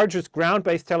 the largest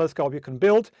ground-based telescope you can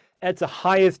build at the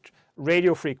highest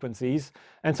radio frequencies,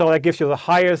 and so that gives you the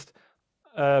highest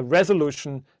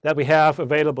resolution that we have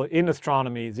available in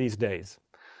astronomy these days.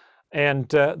 And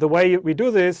the way we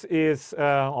do this is,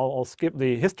 I'll skip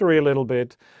the history a little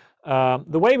bit.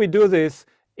 The way we do this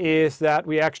is that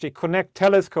we actually connect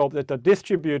telescopes that are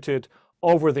distributed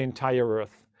over the entire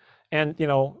Earth, and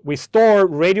we store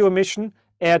radio emission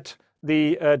at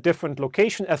the different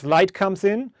location. As light comes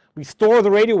in, we store the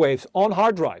radio waves on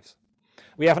hard drives.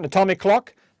 We have an atomic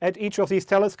clock at each of these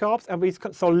telescopes, and we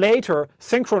so later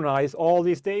synchronize all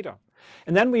these data.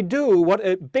 And then we do what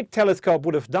a big telescope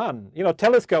would have done.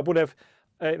 Telescope would have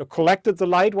collected the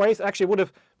light waves, actually would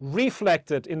have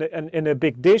reflected in a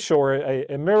big dish or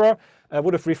a mirror,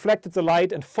 would have reflected the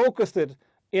light and focused it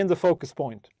in the focus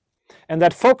point. And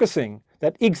that focusing,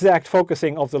 that exact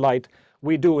focusing of the light,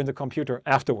 we do in the computer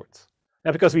afterwards.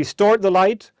 Now, because we stored the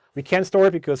light, we can store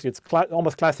it because it's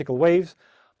almost classical waves,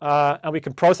 and we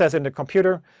can process it in the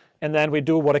computer, and then we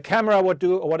do what a camera would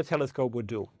do or what a telescope would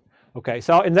do. Okay,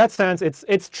 so in that sense,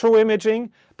 it's true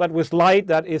imaging, but with light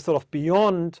that is sort of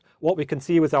beyond what we can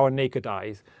see with our naked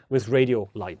eyes, with radio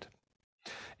light.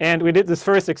 And we did this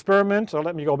first experiment, so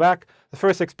let me go back. The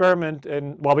first experiment,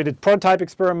 we did prototype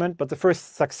experiment, but the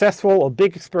first successful or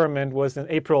big experiment was in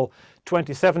April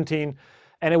 2017.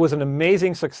 And it was an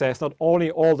amazing success. Not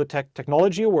only all the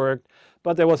technology worked,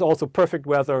 but there was also perfect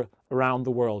weather around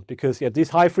the world, because at these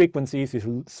high frequencies, these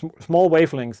small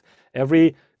wavelengths,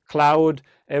 every cloud,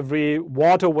 every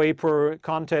water vapor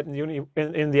content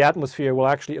in the atmosphere will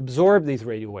actually absorb these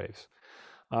radio waves.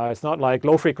 It's not like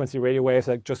low frequency radio waves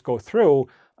that just go through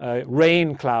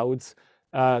rain clouds.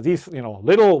 These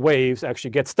little waves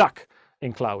actually get stuck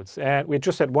in clouds, and we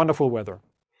just had wonderful weather.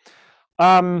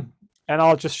 And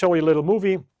I'll just show you a little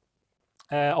movie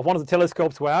of one of the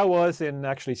telescopes where I was in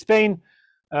actually Spain,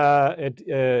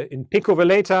 in Pico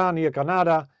Veleta near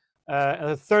Granada,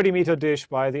 a 30-meter dish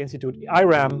by the Institute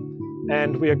IRAM.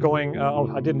 And we are going,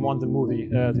 I didn't want the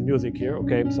music here.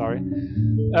 Okay, I'm sorry.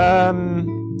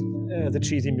 The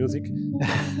cheesy music.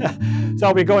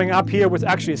 So we're going up here with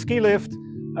actually a ski lift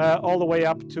all the way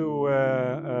up to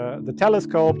the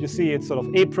telescope. You see it's sort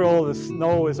of April, the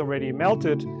snow is already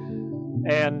melted.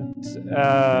 And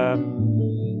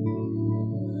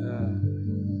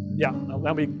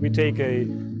then we take I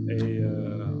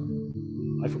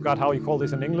forgot how you call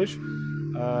this in English.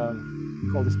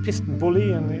 we call this piston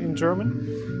bully in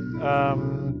German,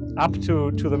 up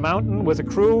to the mountain with a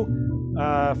crew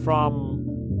from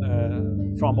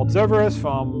observers,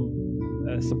 from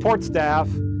support staff,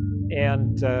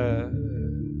 and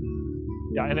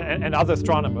yeah, and other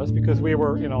astronomers, because we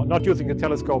were, not using a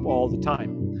telescope all the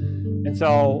time. And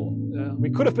so we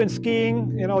could have been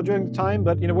skiing, during the time,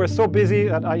 but we're so busy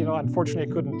that I,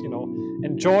 unfortunately couldn't,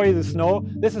 enjoy the snow.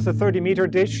 This is a 30-meter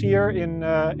dish here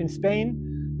in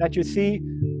Spain that you see,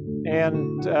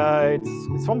 and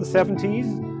it's from the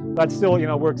 70s, but still,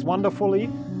 works wonderfully.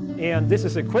 And this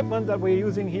is equipment that we're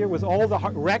using here with all the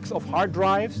racks of hard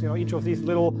drives. Each of these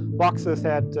little boxes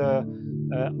had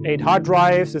 8 hard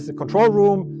drives. This is a control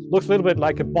room. Looks a little bit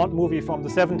like a Bond movie from the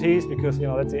 70s because,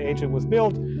 that's the age it was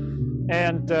built.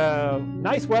 And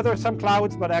nice weather, some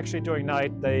clouds, but actually during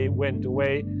night they went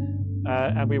away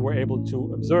and we were able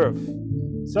to observe.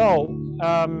 So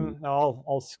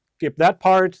I'll skip that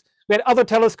part. We had other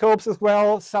telescopes as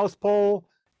well: South Pole,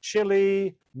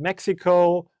 Chile,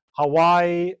 Mexico,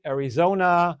 Hawaii,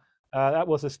 Arizona. That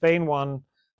was a Spain one,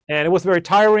 and it was very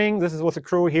tiring. This was a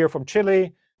crew here from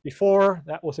Chile before.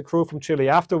 That was a crew from Chile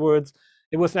afterwards.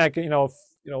 It was like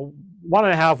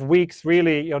 1.5 weeks,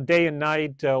 really, day and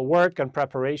night work and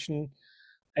preparation,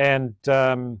 and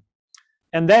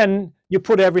then you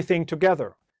put everything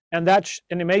together, and that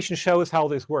animation shows how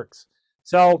this works.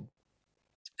 So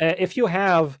if you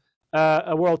have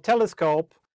a world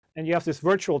telescope and you have this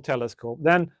virtual telescope,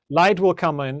 then light will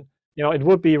come in, it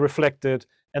would be reflected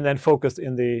and then focused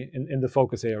in the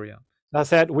focus area. As I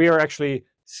said, we are actually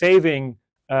saving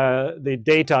the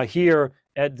data here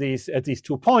at these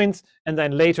 2 points, and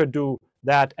then later do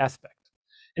that aspect.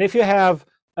 And if you have,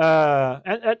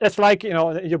 and it's like,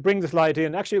 you bring this light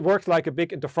in, actually it works like a big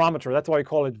interferometer. That's why I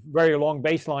call it very long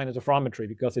baseline interferometry,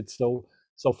 because it's so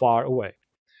far away.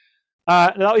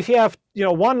 Now, if you have,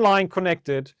 one line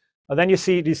connected, then you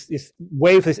see this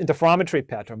wave, this interferometry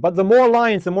pattern. But the more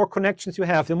lines, the more connections you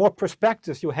have, the more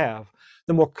perspectives you have,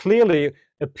 the more clearly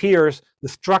appears the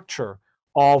structure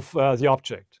of the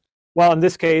object. Well, in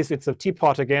this case, it's a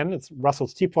teapot again. It's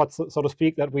Russell's teapot, so to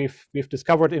speak, that we've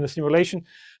discovered in the simulation.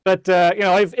 But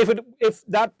if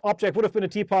that object would have been a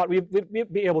teapot, we'd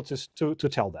be able to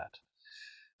tell that.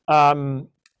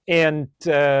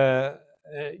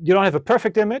 You don't have a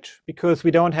perfect image because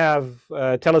we don't have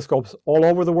telescopes all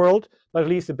over the world, but at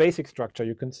least the basic structure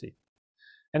you can see.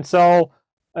 And so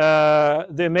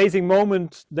the amazing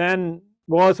moment then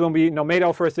was when we made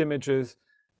our first images,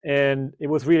 and it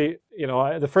was really,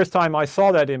 the first time I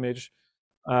saw that image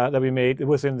that we made, it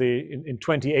was in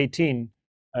 2018,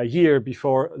 a year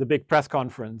before the big press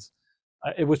conference.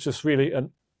 It was just really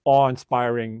an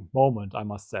awe-inspiring moment, I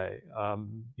must say,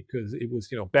 because it was,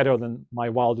 better than my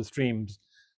wildest dreams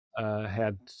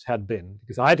had been.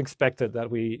 Because I had expected that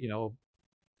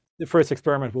the first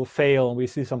experiment will fail and we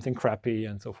see something crappy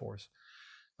and so forth.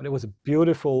 But it was a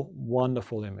beautiful,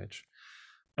 wonderful image.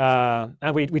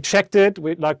 And we checked it.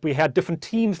 We had different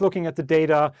teams looking at the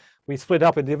data. We split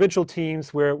up individual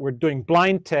teams where we're doing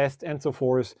blind tests and so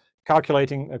forth,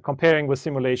 calculating, comparing with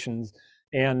simulations,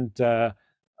 and then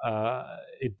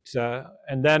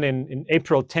in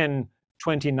April 10,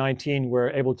 2019,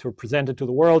 we're able to present it to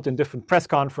the world in different press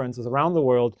conferences around the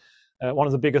world. One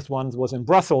of the biggest ones was in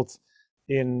Brussels,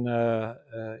 in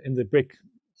the big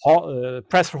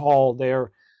press hall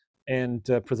there, and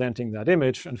presenting that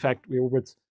image. In fact, we were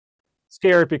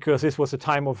scared because this was a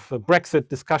time of Brexit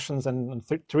discussions, and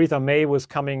Theresa May was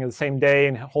coming the same day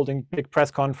and holding a big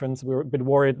press conference. We were a bit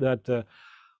worried that the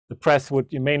press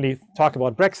would mainly talk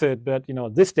about Brexit, but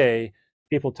this day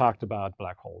people talked about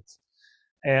black holes.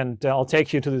 And I'll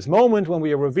take you to this moment when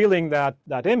we are revealing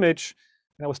that image.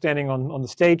 And I was standing on the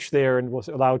stage there and was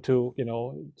allowed to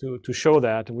to show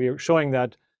that. And we are showing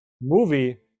that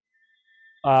movie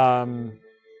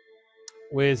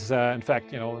with, in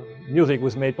fact, music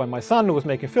was made by my son, who was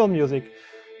making film music,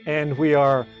 and we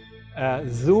are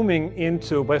zooming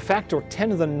into, by a factor of 10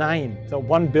 to the 9, so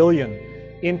 1 billion,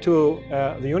 into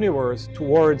the universe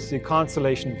towards the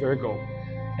constellation Virgo.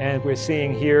 And we're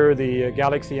seeing here the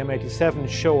galaxy M87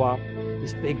 show up,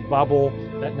 this big bubble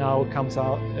that now comes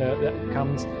out,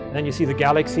 and then you see the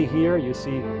galaxy here, you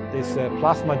see this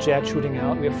plasma jet shooting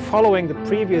out. We're following the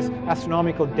previous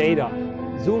astronomical data,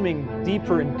 zooming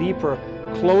deeper and deeper,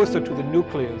 closer to the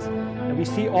nucleus. And we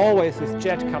see always this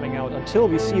jet coming out until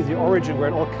we see the origin where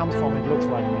it all comes from. It looks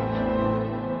like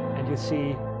that. And you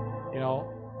see,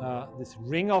 this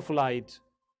ring of light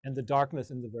and the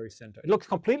darkness in the very center. It looks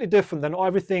completely different than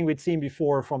everything we'd seen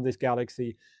before from this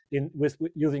galaxy with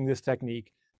using this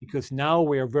technique, because now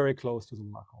we are very close to the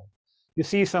black hole. You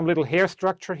see some little hair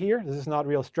structure here. This is not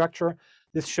real structure.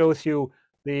 This shows you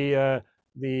the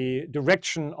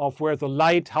direction of where the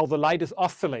light, how the light is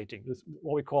oscillating. This is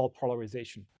what we call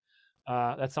polarization.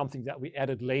 That's something that we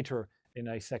added later in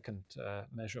a second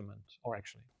measurement, or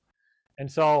actually.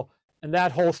 And so, and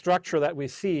that whole structure that we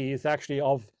see is actually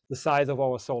of the size of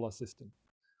our solar system.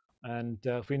 And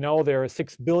we know there are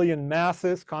 6 billion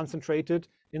masses concentrated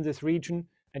in this region,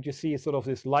 and you see sort of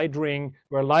this light ring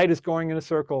where light is going in a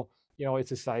circle. You know, it's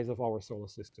the size of our solar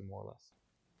system, more or less.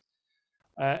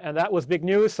 And that was big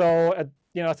news. So,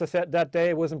 you know, as I said, that day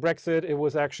it wasn't Brexit, it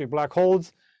was actually black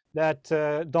holes that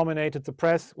dominated the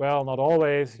press. Well, not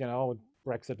always, you know,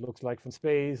 Brexit looks like from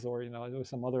space, or, you know, there was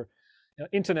some other, you know,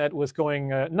 internet was going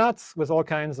nuts with all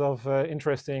kinds of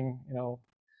interesting, you know,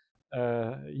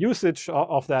 usage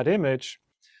of that image.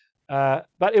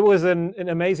 But it was an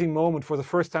amazing moment for the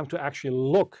first time to actually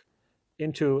look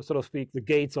into, so to speak, the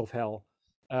gates of hell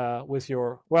with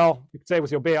your, well, you could say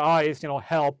with your bare eyes, you know,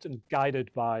 helped and guided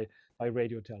by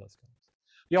radio telescopes.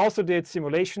 We also did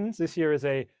simulations. This here is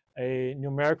a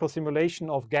numerical simulation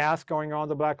of gas going around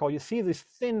the black hole. You see this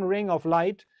thin ring of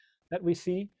light that we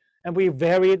see, and we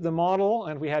varied the model,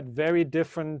 and we had very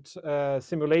different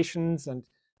simulations, and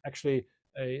actually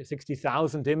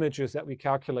 60,000 images that we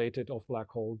calculated of black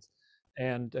holes,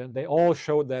 and they all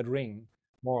showed that ring,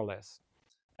 more or less.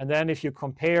 And then if you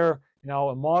compare, you know,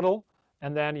 a model,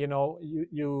 and then, you know,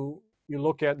 you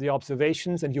look at the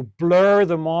observations, and you blur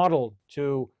the model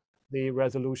to the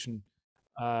resolution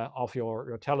of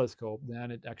your telescope,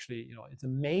 then it actually, you know, it's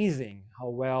amazing how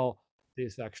well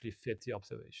this actually fits the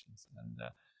observations. And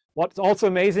what's also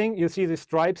amazing, you see the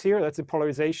stripes here, that's the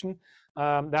polarization.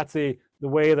 That's the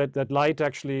way that light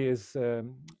actually is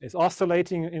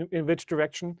oscillating in which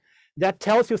direction. That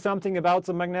tells you something about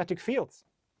the magnetic fields.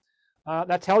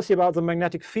 That tells you about the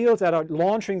magnetic fields that are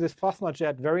launching this plasma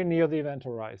jet very near the event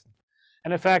horizon.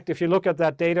 And in fact, if you look at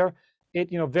that data, it,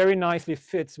 you know, very nicely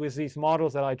fits with these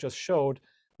models that I just showed,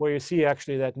 where you see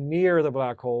actually that near the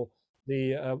black hole,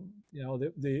 the you know,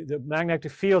 the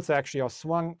magnetic fields actually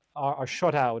are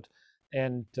shot out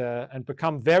and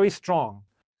become very strong,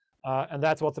 and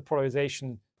that's what the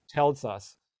polarization tells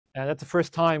us. And that's the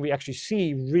first time we actually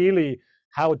see really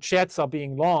how jets are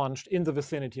being launched in the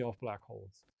vicinity of black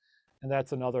holes, and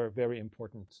that's another very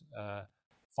important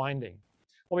finding.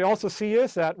 What we also see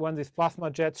is that when these plasma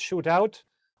jets shoot out,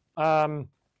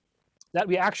 that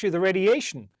we actually, the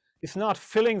radiation is not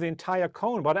filling the entire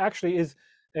cone, but actually is,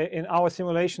 in our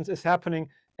simulations, is happening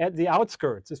at the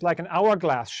outskirts. It's like an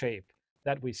hourglass shape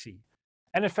that we see.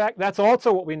 And in fact, that's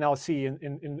also what we now see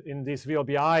in these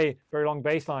VLBI, very long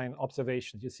baseline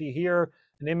observations. You see here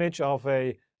an image of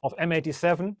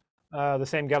M87, the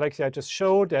same galaxy I just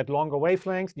showed at longer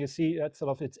wavelengths. You see that sort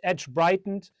of its edge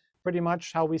brightened, pretty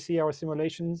much how we see our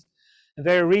simulations. And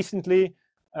very recently,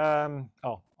 I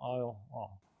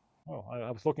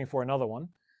was looking for another one.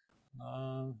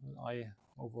 I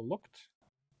overlooked.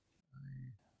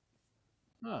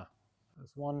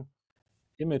 There's one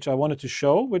image I wanted to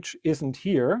show, which isn't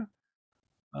here,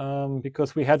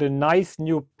 because we had a nice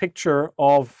new picture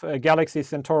of Galaxy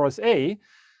Centaurus A,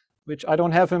 which I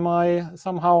don't have in my,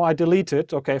 somehow I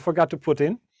deleted. Okay, I forgot to put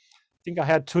in. I think I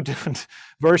had 2 different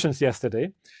versions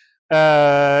yesterday.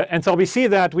 And so we see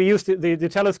that we used the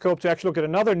telescope to actually look at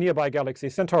another nearby galaxy,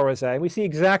 Centaurus A. We see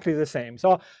exactly the same.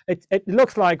 So it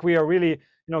looks like we are really,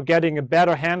 you know, getting a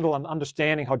better handle on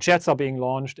understanding how jets are being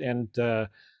launched and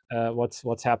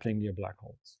what's happening near black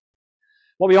holes.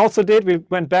 What we also did, we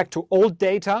went back to old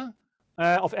data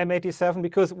of M87,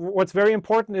 because what's very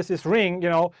important is this ring. You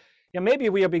know, yeah, maybe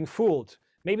we are being fooled.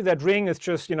 Maybe that ring is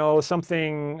just, you know,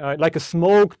 something like a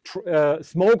smoke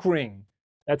ring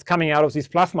that's coming out of these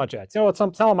plasma jets. You know,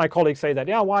 some of my colleagues say that,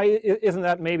 yeah, why isn't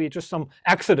that maybe just some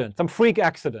accident, some freak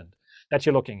accident that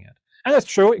you're looking at? And that's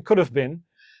true, it could have been.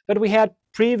 But we had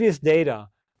previous data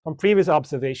from previous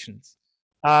observations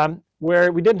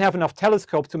where we didn't have enough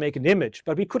telescopes to make an image,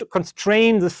 but we could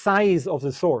constrain the size of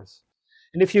the source.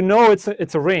 And if you know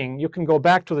it's a ring, you can go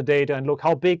back to the data and look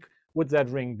how big would that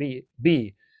ring be.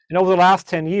 And over the last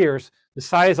 10 years, the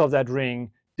size of that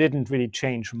ring didn't really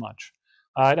change much.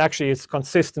 It actually is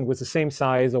consistent with the same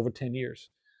size over 10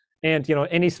 years. And, you know,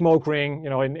 any smoke ring, you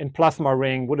know, in plasma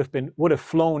ring would have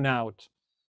flown out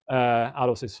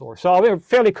of the source. So we're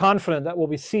fairly confident that what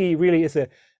we see really is a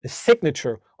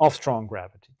signature of strong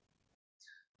gravity.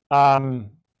 And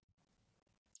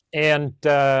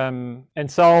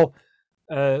so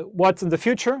what's in the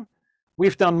future?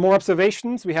 We've done more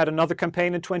observations. We had another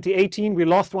campaign in 2018. We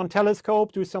lost one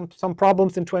telescope due to some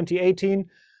problems in 2018.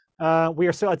 We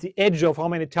are still at the edge of how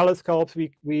many telescopes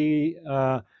we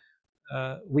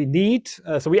need.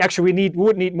 So we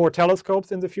would need more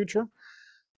telescopes in the future.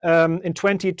 In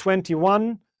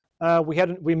 2021,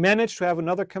 we managed to have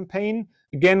another campaign.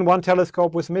 Again, one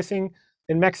telescope was missing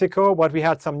in Mexico, but we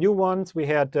had some new ones. We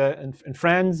had in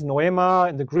France, NOEMA,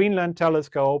 and the Greenland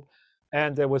telescope,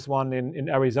 and there was one in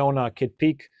Arizona, Kitt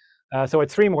Peak. So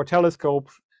it's 3 more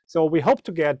telescopes. So we hope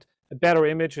to get better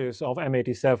images of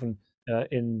M87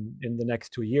 in the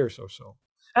next 2 years or so.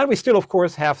 And we still, of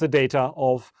course, have the data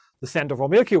of the center of our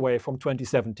Milky Way from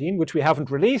 2017, which we haven't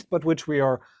released, but which we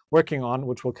are working on,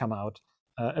 which will come out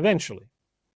eventually.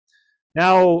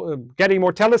 Now, getting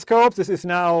more telescopes. This is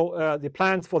now the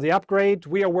plans for the upgrade.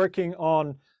 We are working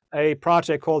on a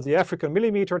project called the African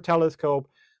Millimeter Telescope,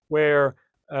 where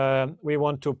we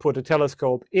want to put a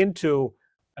telescope into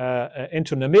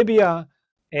Namibia,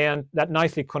 and that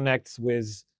nicely connects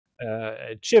with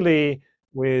Chile,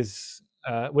 with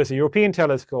the European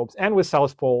telescopes, and with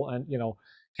South Pole, and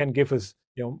can give us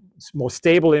more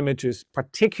stable images,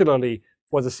 particularly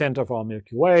for the center of our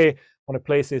Milky Way. I want to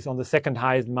place this on the 2nd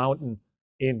highest mountain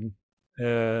in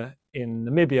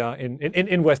Namibia,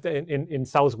 in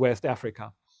southwest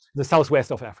Africa, the southwest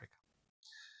of Africa.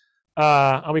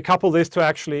 And we couple this to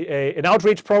actually an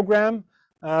outreach program,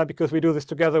 because we do this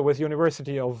together with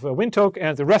University of Windhoek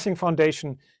and the Ressing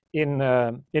Foundation in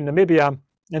Namibia.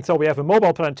 And so we have a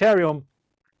mobile planetarium,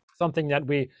 something that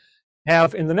we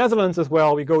have in the Netherlands as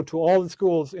well. We go to all the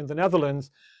schools in the Netherlands,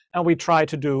 and we try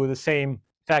to do the same.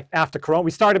 In fact, after Corona,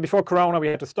 we started before Corona, we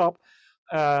had to stop,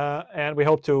 and we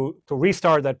hope to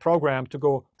restart that program to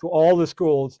go to all the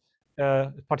schools,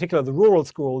 particularly the rural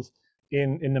schools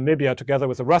in Namibia, together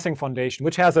with the Ressing Foundation,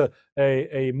 which has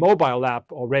a mobile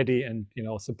app already and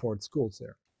supports schools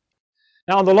there.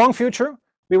 Now, in the long future,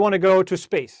 we want to go to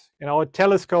space. A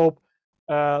telescope.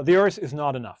 The Earth is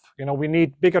not enough. We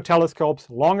need bigger telescopes,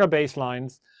 longer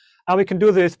baselines, and we can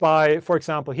do this by, for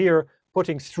example, here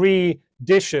putting 3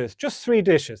 dishes, just 3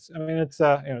 dishes. I mean, it's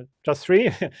just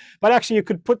 3, but actually you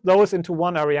could put those into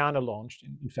one Ariane launch,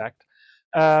 in fact,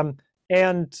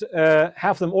 and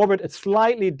have them orbit at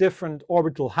slightly different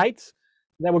orbital heights.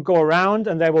 They would go around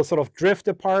and they will sort of drift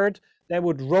apart. They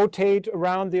would rotate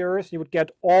around the Earth. You would get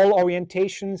all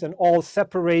orientations and all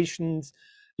separations.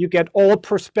 You get all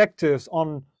perspectives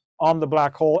on the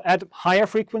black hole at higher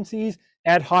frequencies,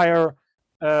 at higher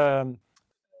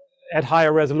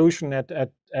resolution,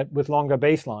 with longer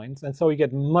baselines, and so you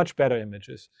get much better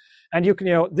images. And you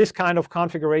can, this kind of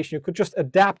configuration, you could just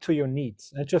adapt to your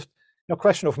needs. And it's just a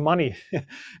question of money,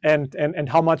 and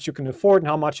how much you can afford and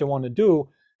how much you want to do.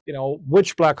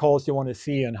 Which black holes you want to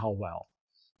see and how well.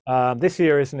 This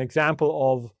here is an example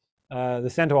of the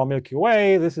center of our Milky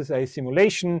Way. This is a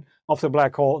simulation of the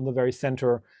black hole in the very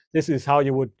center. This is how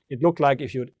it look like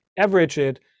if you would average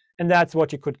it, and that's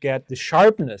what you could get, the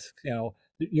sharpness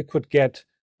you could get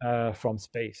from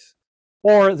space.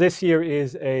 Or this here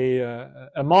is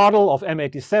a model of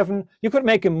M87. You could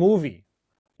make a movie.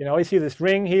 You see this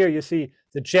ring here, you see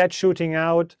the jet shooting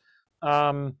out,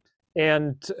 and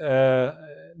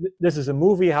this is a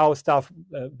movie, how stuff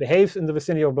behaves in the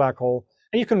vicinity of a black hole,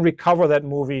 and you can recover that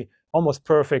movie almost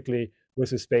perfectly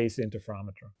with a space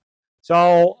interferometer.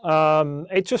 So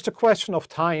it's just a question of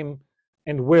time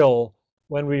and will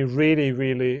when we really,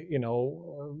 really,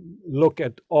 look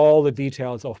at all the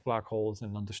details of black holes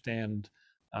and understand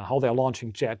how they're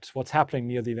launching jets, what's happening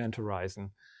near the event horizon,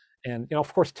 and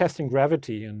of course testing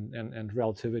gravity and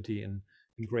relativity in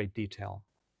great detail.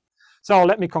 So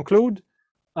let me conclude.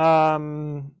 I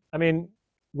mean,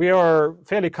 we are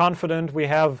fairly confident we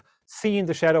have seen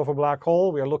the shadow of a black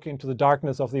hole. We are looking into the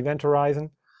darkness of the event horizon.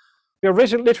 We are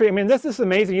literally, I mean, this is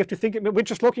amazing. You have to think, we're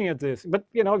just looking at this, but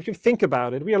if you think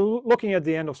about it, we are looking at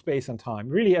the end of space and time,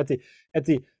 really at the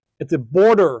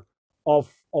border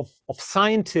of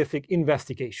scientific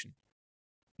investigation.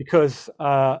 Because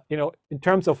in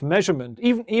terms of measurement,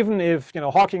 even if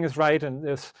Hawking is right and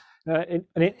there's an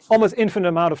almost infinite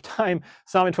amount of time,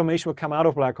 some information will come out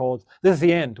of black holes. This is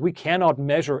the end. We cannot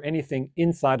measure anything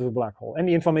inside of the black hole.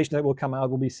 Any information that will come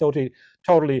out will be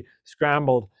totally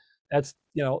scrambled. That's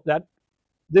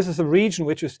this is a region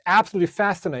which is absolutely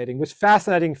fascinating, with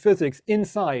fascinating physics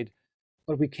inside,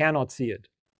 but we cannot see it.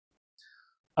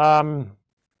 And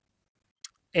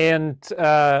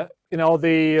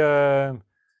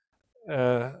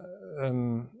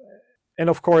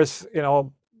of course,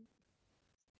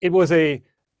 it was an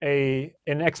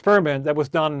experiment that was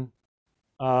done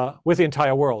with the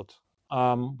entire world.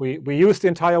 We used the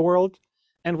entire world,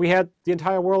 and we had the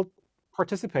entire world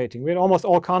participating. We had almost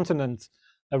all continents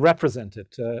represented: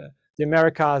 the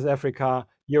Americas, Africa,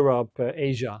 Europe,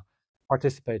 Asia,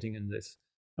 participating in this.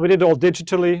 And we did it all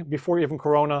digitally before even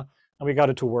Corona, and we got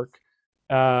it to work.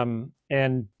 And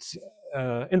in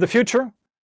the future,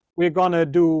 we're going to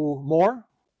do more.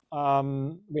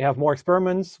 We have more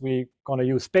experiments. We're going to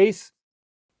use space,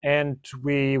 and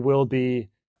we will be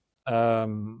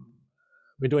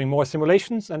we're doing more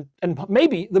simulations. And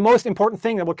maybe the most important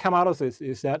thing that will come out of this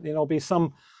is that be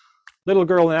some little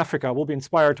girl in Africa will be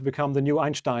inspired to become the new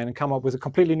Einstein and come up with a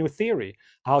completely new theory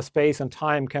how space and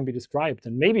time can be described.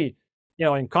 And maybe,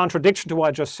 in contradiction to what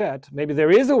I just said, maybe there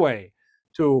is a way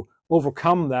to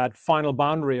overcome that final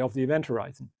boundary of the event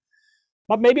horizon.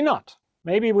 But maybe not.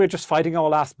 Maybe we're just fighting our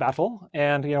last battle,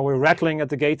 and we're rattling at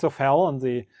the gates of hell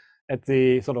and at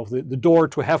the sort of the door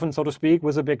to heaven, so to speak,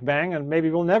 with a big bang, and maybe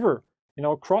we'll never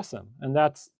cross them. And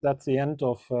that's the end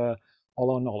of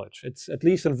all our knowledge. It's at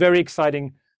least a very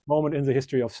exciting moment in the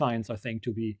history of science, I think,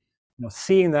 to be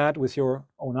seeing that with your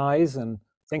own eyes and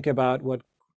think about what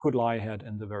could lie ahead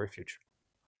in the very future.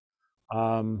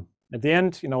 At the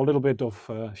end, a little bit of,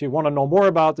 if you want to know more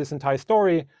about this entire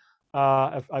story,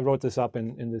 I wrote this up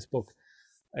in this book,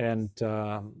 and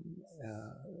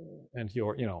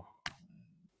you're,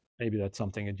 maybe that's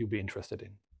something that you'd be interested in.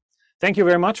 Thank you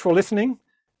very much for listening,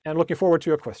 and looking forward to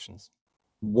your questions.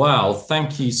 Wow,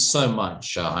 thank you so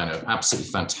much, Heino. Absolutely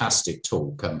fantastic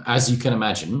talk. As you can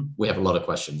imagine, we have a lot of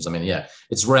questions. I mean, yeah,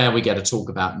 it's rare we get to talk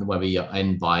about where we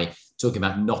end by talking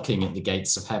about knocking at the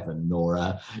gates of heaven, or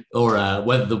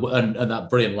whether and that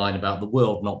brilliant line about the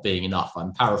world not being enough.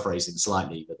 I'm paraphrasing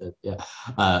slightly, but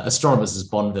astronomers as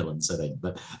Bond villains, I think.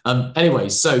 But anyway,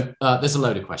 so there's a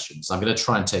load of questions. I'm going to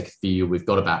try and take a few. We've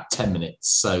got about 10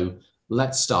 minutes, so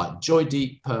let's start.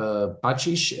 Joydeep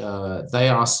Bajish, they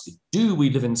ask, do we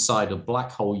live inside a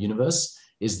black hole universe?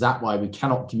 Is that why we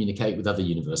cannot communicate with other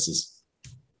universes?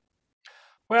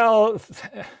 Well,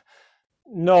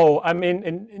 no. I mean,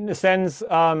 in the sense,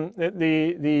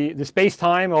 the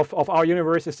space-time of our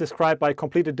universe is described by a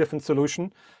completely different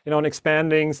solution. An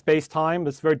expanding space-time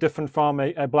that's very different from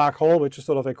a black hole, which is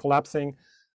sort of a collapsing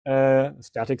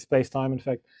static space-time, in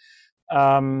fact.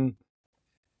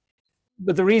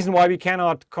 But the reason why we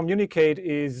cannot communicate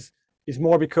is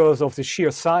more because of the sheer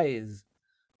size.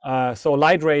 So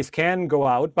light rays can go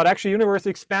out, but actually the universe is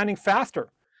expanding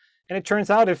faster. And it turns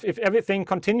out if everything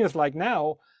continues like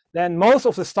now, then most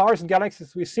of the stars and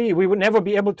galaxies we see, we would never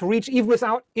be able to reach even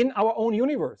in our own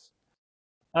universe.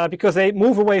 Because they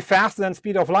move away faster than the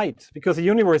speed of light, because the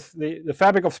universe, the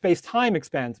fabric of space-time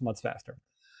expands much faster.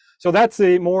 So that's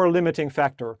a more limiting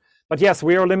factor. But yes,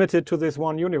 we are limited to this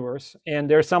one universe, and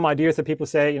there are some ideas that people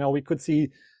say, we could see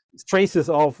traces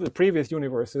of the previous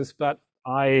universes, but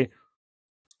I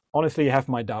honestly have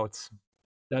my doubts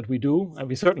that we do, and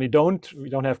we certainly don't. We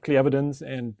don't have clear evidence,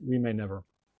 and we may never.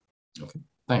 Okay,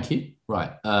 thank you.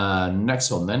 Right, next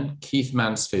one then. Keith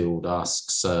Mansfield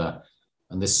asks,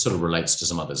 and this sort of relates to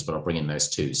some others, but I'll bring in those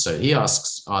too. So he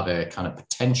asks, are there kind of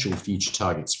potential future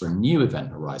targets for a new Event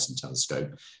Horizon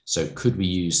telescope? So could we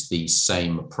use the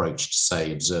same approach to,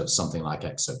 say, observe something like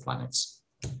exoplanets?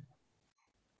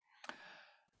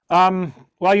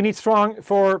 Well, you need strong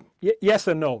yes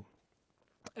and no.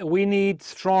 We need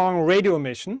strong radio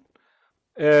emission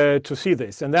to see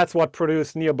this, and that's what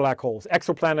produces near black holes.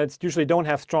 Exoplanets usually don't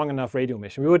have strong enough radio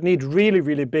emission. We would need really,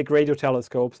 really big radio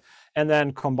telescopes and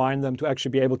then combine them to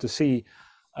actually be able to see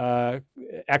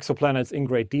exoplanets in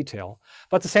great detail.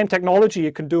 But the same technology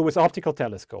you can do with optical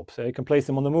telescopes. You can place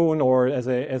them on the moon or as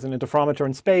an interferometer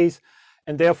in space,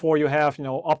 and therefore you have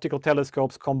optical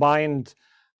telescopes combined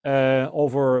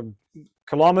over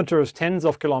kilometers, tens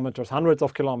of kilometers, hundreds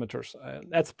of kilometers.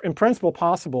 That's in principle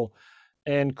possible,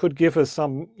 and could give us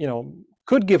some,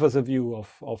 could give us a view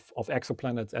of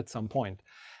exoplanets at some point.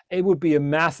 It would be a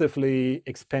massively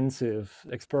expensive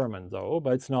experiment, though,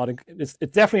 but it's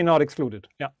definitely not excluded.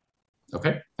 Yeah.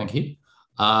 Okay, thank you.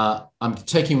 I'm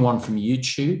taking one from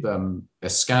YouTube.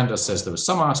 Iskander says there were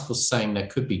some articles saying there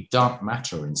could be dark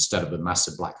matter instead of a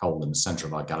massive black hole in the center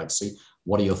of our galaxy.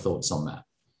 What are your thoughts on that?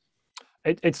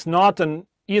 It's not an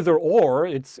either or.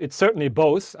 It's certainly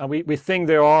both. We think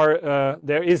there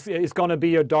is going to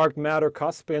be a dark matter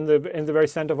cusp in the very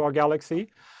center of our galaxy.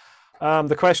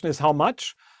 The question is how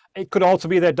much. It could also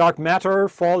be that dark matter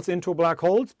falls into black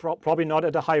holes, probably not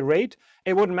at a high rate.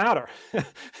 It wouldn't matter.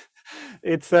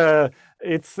 It's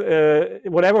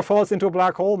whatever falls into a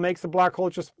black hole makes the black hole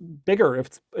just bigger.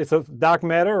 If it's a dark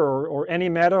matter or any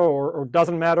matter or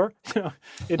doesn't matter,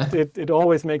 it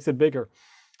always makes it bigger.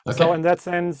 Okay. So in that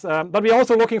sense, but we're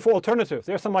also looking for alternatives.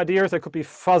 There are some ideas. There could be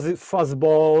fuzz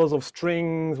balls of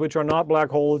strings which are not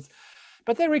black holes,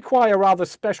 but they require rather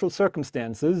special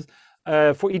circumstances.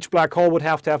 For each black hole would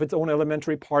have to have its own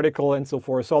elementary particle and so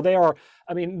forth. So they are,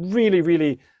 really,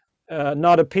 really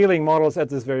not appealing models at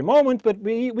this very moment, but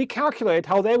we calculate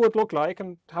how they would look like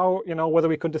and how, whether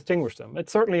we could distinguish them.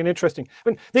 It's certainly an interesting,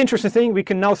 the interesting thing, we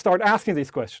can now start asking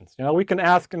these questions. We can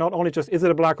ask not only just, is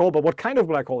it a black hole, but what kind of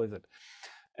black hole is it?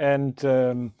 And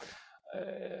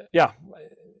yeah.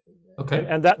 Okay.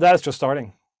 And that's just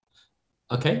starting.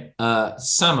 Okay.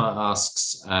 Sama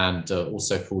asks, and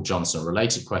also Paul Johnson, a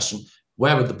related question: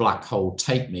 where would the black hole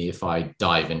take me if I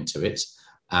dive into it?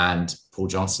 And Paul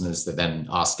Johnson is then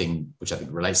asking, which I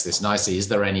think relates to this nicely: is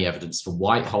there any evidence for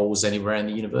white holes anywhere in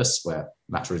the universe where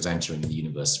matter is entering the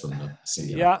universe from the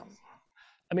singular? Yeah.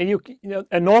 I mean,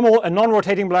 a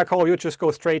non-rotating black hole, you just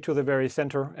go straight to the very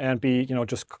center and be,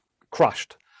 just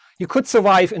crushed. You could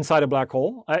survive inside a black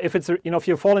hole if it's, if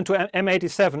you fall into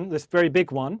M87, this very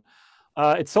big one.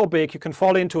 It's so big you can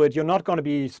fall into it. You're not going to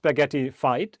be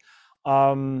spaghetti-fied.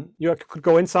 You could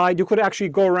go inside. You could actually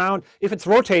go around. If it's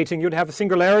rotating, you'd have a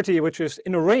singularity which is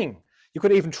in a ring. You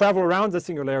could even travel around the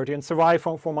singularity and survive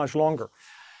for much longer.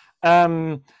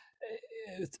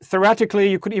 Theoretically,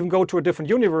 you could even go to a different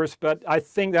universe, but I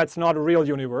think that's not a real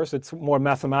universe. It's more a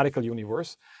mathematical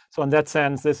universe. So in that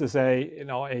sense, this is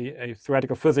a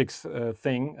theoretical physics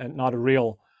thing and not a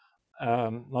real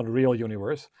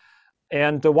universe.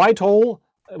 And the white hole,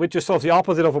 which is sort of the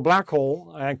opposite of a black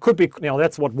hole, and could be,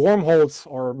 that's what wormholes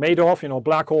are made of,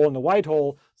 black hole and the white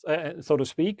hole, so to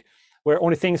speak, where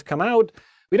only things come out.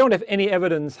 We don't have any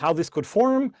evidence how this could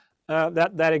form,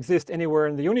 that exists anywhere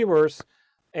in the universe.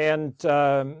 And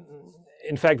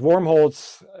in fact,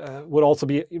 wormholes would also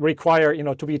require,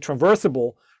 to be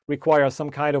traversable, require some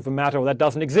kind of a matter that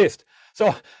doesn't exist.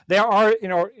 So there are,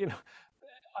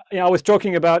 I was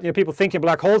joking about people thinking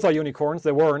black holes are unicorns.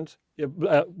 They weren't.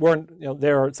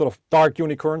 They're sort of dark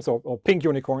unicorns or pink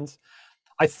unicorns.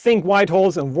 I think white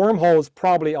holes and wormholes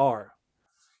probably are.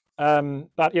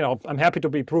 But I'm happy to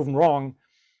be proven wrong.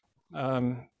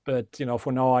 But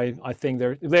for now, I think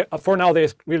for now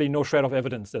there's really no shred of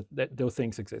evidence that those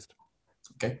things exist.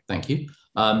 Okay, thank you.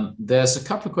 There's a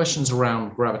couple of questions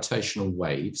around gravitational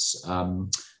waves.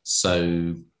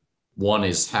 So one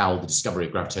is how the discovery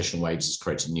of gravitational waves has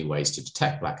created new ways to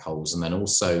detect black holes, and then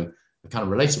also a kind of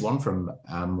related one from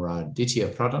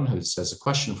Amraditya Pradhan, who says a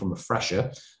question from a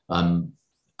fresher, and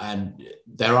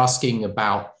they're asking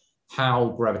about how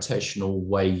gravitational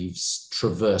waves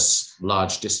traverse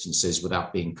large distances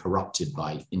without being corrupted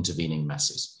by intervening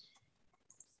masses.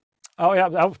 Oh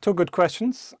yeah, two good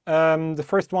questions. The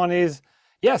first one is,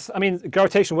 yes, I mean,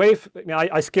 gravitational wave,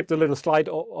 I skipped a little slide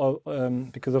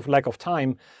because of lack of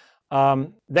time.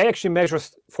 They actually measure,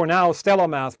 for now, stellar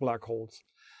mass black holes.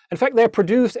 In fact, they're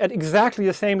produced at exactly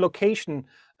the same location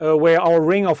where our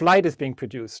ring of light is being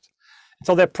produced.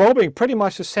 So they're probing pretty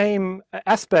much the same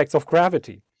aspects of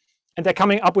gravity. And they're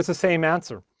coming up with the same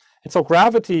answer. And so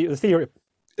gravity, the theory,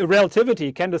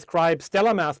 relativity can describe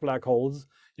stellar mass black holes,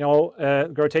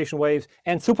 gravitational waves,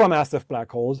 and supermassive black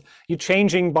holes. You're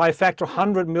changing by a factor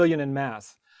 100 million in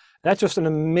mass. That's just an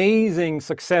amazing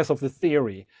success of the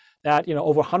theory. That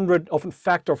over 100, of a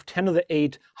factor of 10 to the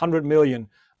 8, 100 million,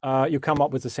 you come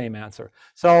up with the same answer.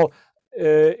 So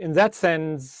in that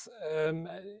sense,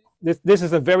 this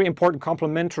is a very important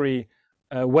complementary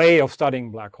way of studying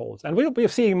black holes. And we'll be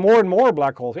seeing more and more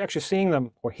black holes. We're actually seeing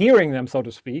them, or hearing them, so to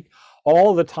speak,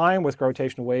 all the time with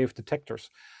gravitational wave detectors.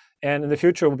 And in the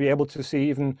future, we'll be able to see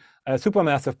even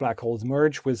supermassive black holes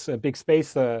merge with big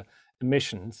space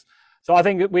emissions. So I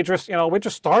think we're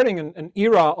just starting an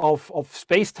era of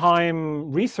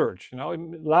space-time research.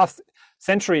 Last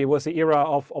century was the era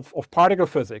of particle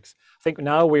physics. I think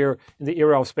now we're in the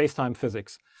era of space-time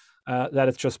physics. That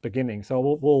it's just beginning. So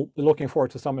we'll be looking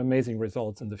forward to some amazing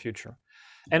results in the future.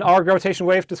 And are gravitational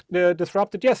waves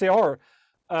disrupted? Yes, they are.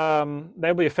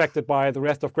 They'll be affected by the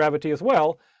rest of gravity as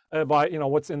well, by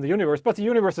what's in the universe. But the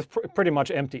universe is pretty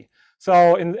much empty.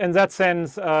 So in that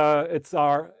sense, it's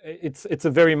a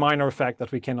very minor effect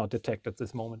that we cannot detect at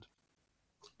this moment.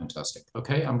 Fantastic.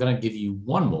 Okay, I'm going to give you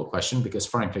one more question because,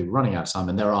 frankly, we're running out of time,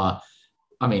 and there are,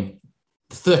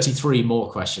 33 more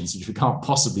questions which we can't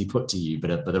possibly put to you,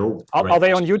 but they're all. Are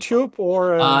they on YouTube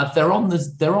or? They're on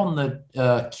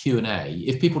the Q&A.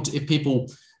 If people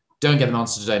don't get an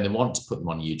answer today and they want to put them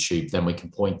on YouTube, then we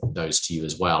can point those to you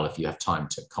as well. If you have time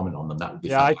to comment on them, that would be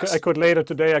fantastic. I could later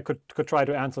today. I could try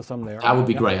to answer some there. That would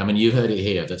be great. I mean, you heard it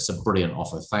here. That's a brilliant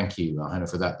offer. Thank you, Hannah,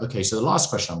 for that. Okay, so the last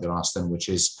question I'm going to ask them, which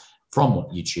is from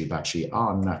YouTube actually,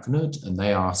 are Naknud, and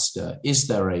they asked, is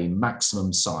there a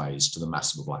maximum size to the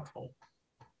mass of a black hole?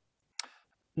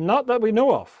 Not that we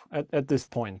know of at this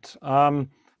point.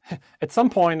 At some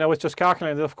point, I was just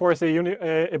calculating that, of course,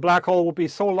 a black hole would be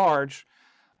so large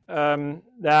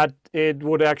that it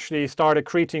would actually start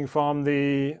accreting from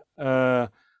the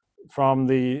from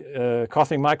the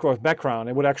cosmic microwave background,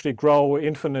 it would actually grow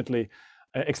infinitely,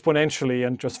 exponentially,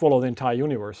 and just follow the entire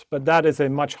universe. But that is a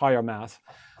much higher mass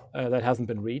that hasn't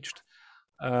been reached.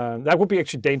 That would be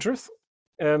actually dangerous.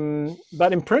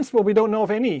 But in principle, we don't know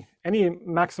of any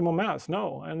maximum mass.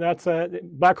 No, and that's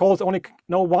black holes only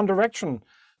know one direction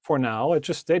for now.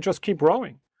 They just keep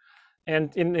growing,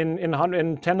 and in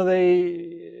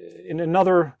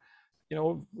another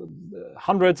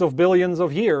hundreds of billions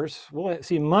of years, we'll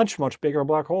see much bigger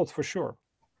black holes for sure.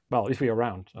 Well, if we're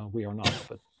around, we are not,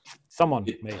 but someone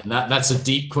may. And that's a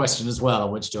deep question as well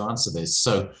on which to answer this.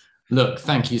 So. Look,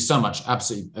 thank you so much.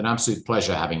 An absolute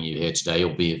pleasure having you here today,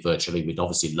 albeit virtually. We'd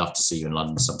obviously love to see you in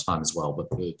London sometime as well, but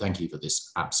thank you for this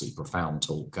absolutely profound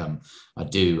talk.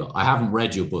 I haven't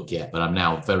read your book yet, but I'm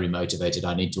now very motivated.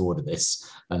 I need to order this,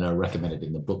 and I recommend it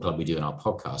in the book club we do in our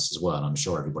podcast as well. And I'm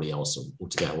sure everybody else will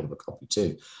to get hold of a copy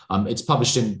too. It's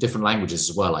published in different languages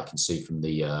as well. I can see from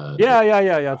the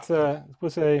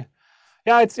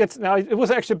it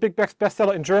was actually a big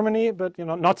bestseller in Germany, but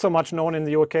not so much known in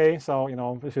the UK. So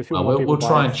if we'll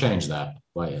try and change that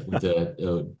with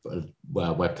the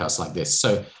webcasts like this.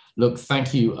 So look,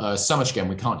 thank you so much again.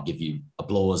 We can't give you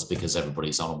applause because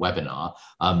everybody's on a webinar,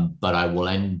 but I will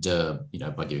end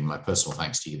by giving my personal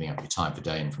thanks to you giving up your time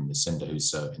today, and from Lucinda,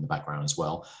 who's in the background as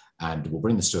well. And we'll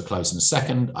bring this to a close in a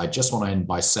second. I just want to end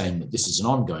by saying that this is an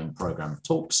ongoing program of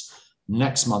talks.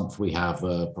 Next month, we have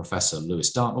Professor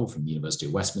Lewis Dartnell from the University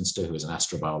of Westminster, who is an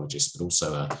astrobiologist, but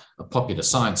also a popular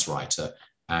science writer.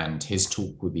 And his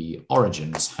talk will be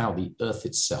Origins, How the Earth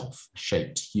Itself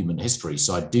Shaped Human History.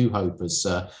 So I do hope as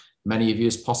many of you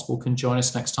as possible can join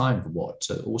us next time for what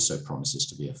also promises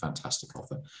to be a fantastic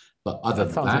offer. But other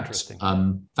than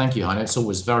that, thank you, Heino. It's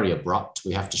always very abrupt.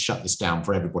 We have to shut this down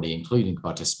for everybody, including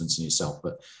participants and yourself.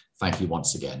 But thank you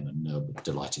once again, and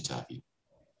delighted to have you.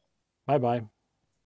 Bye-bye.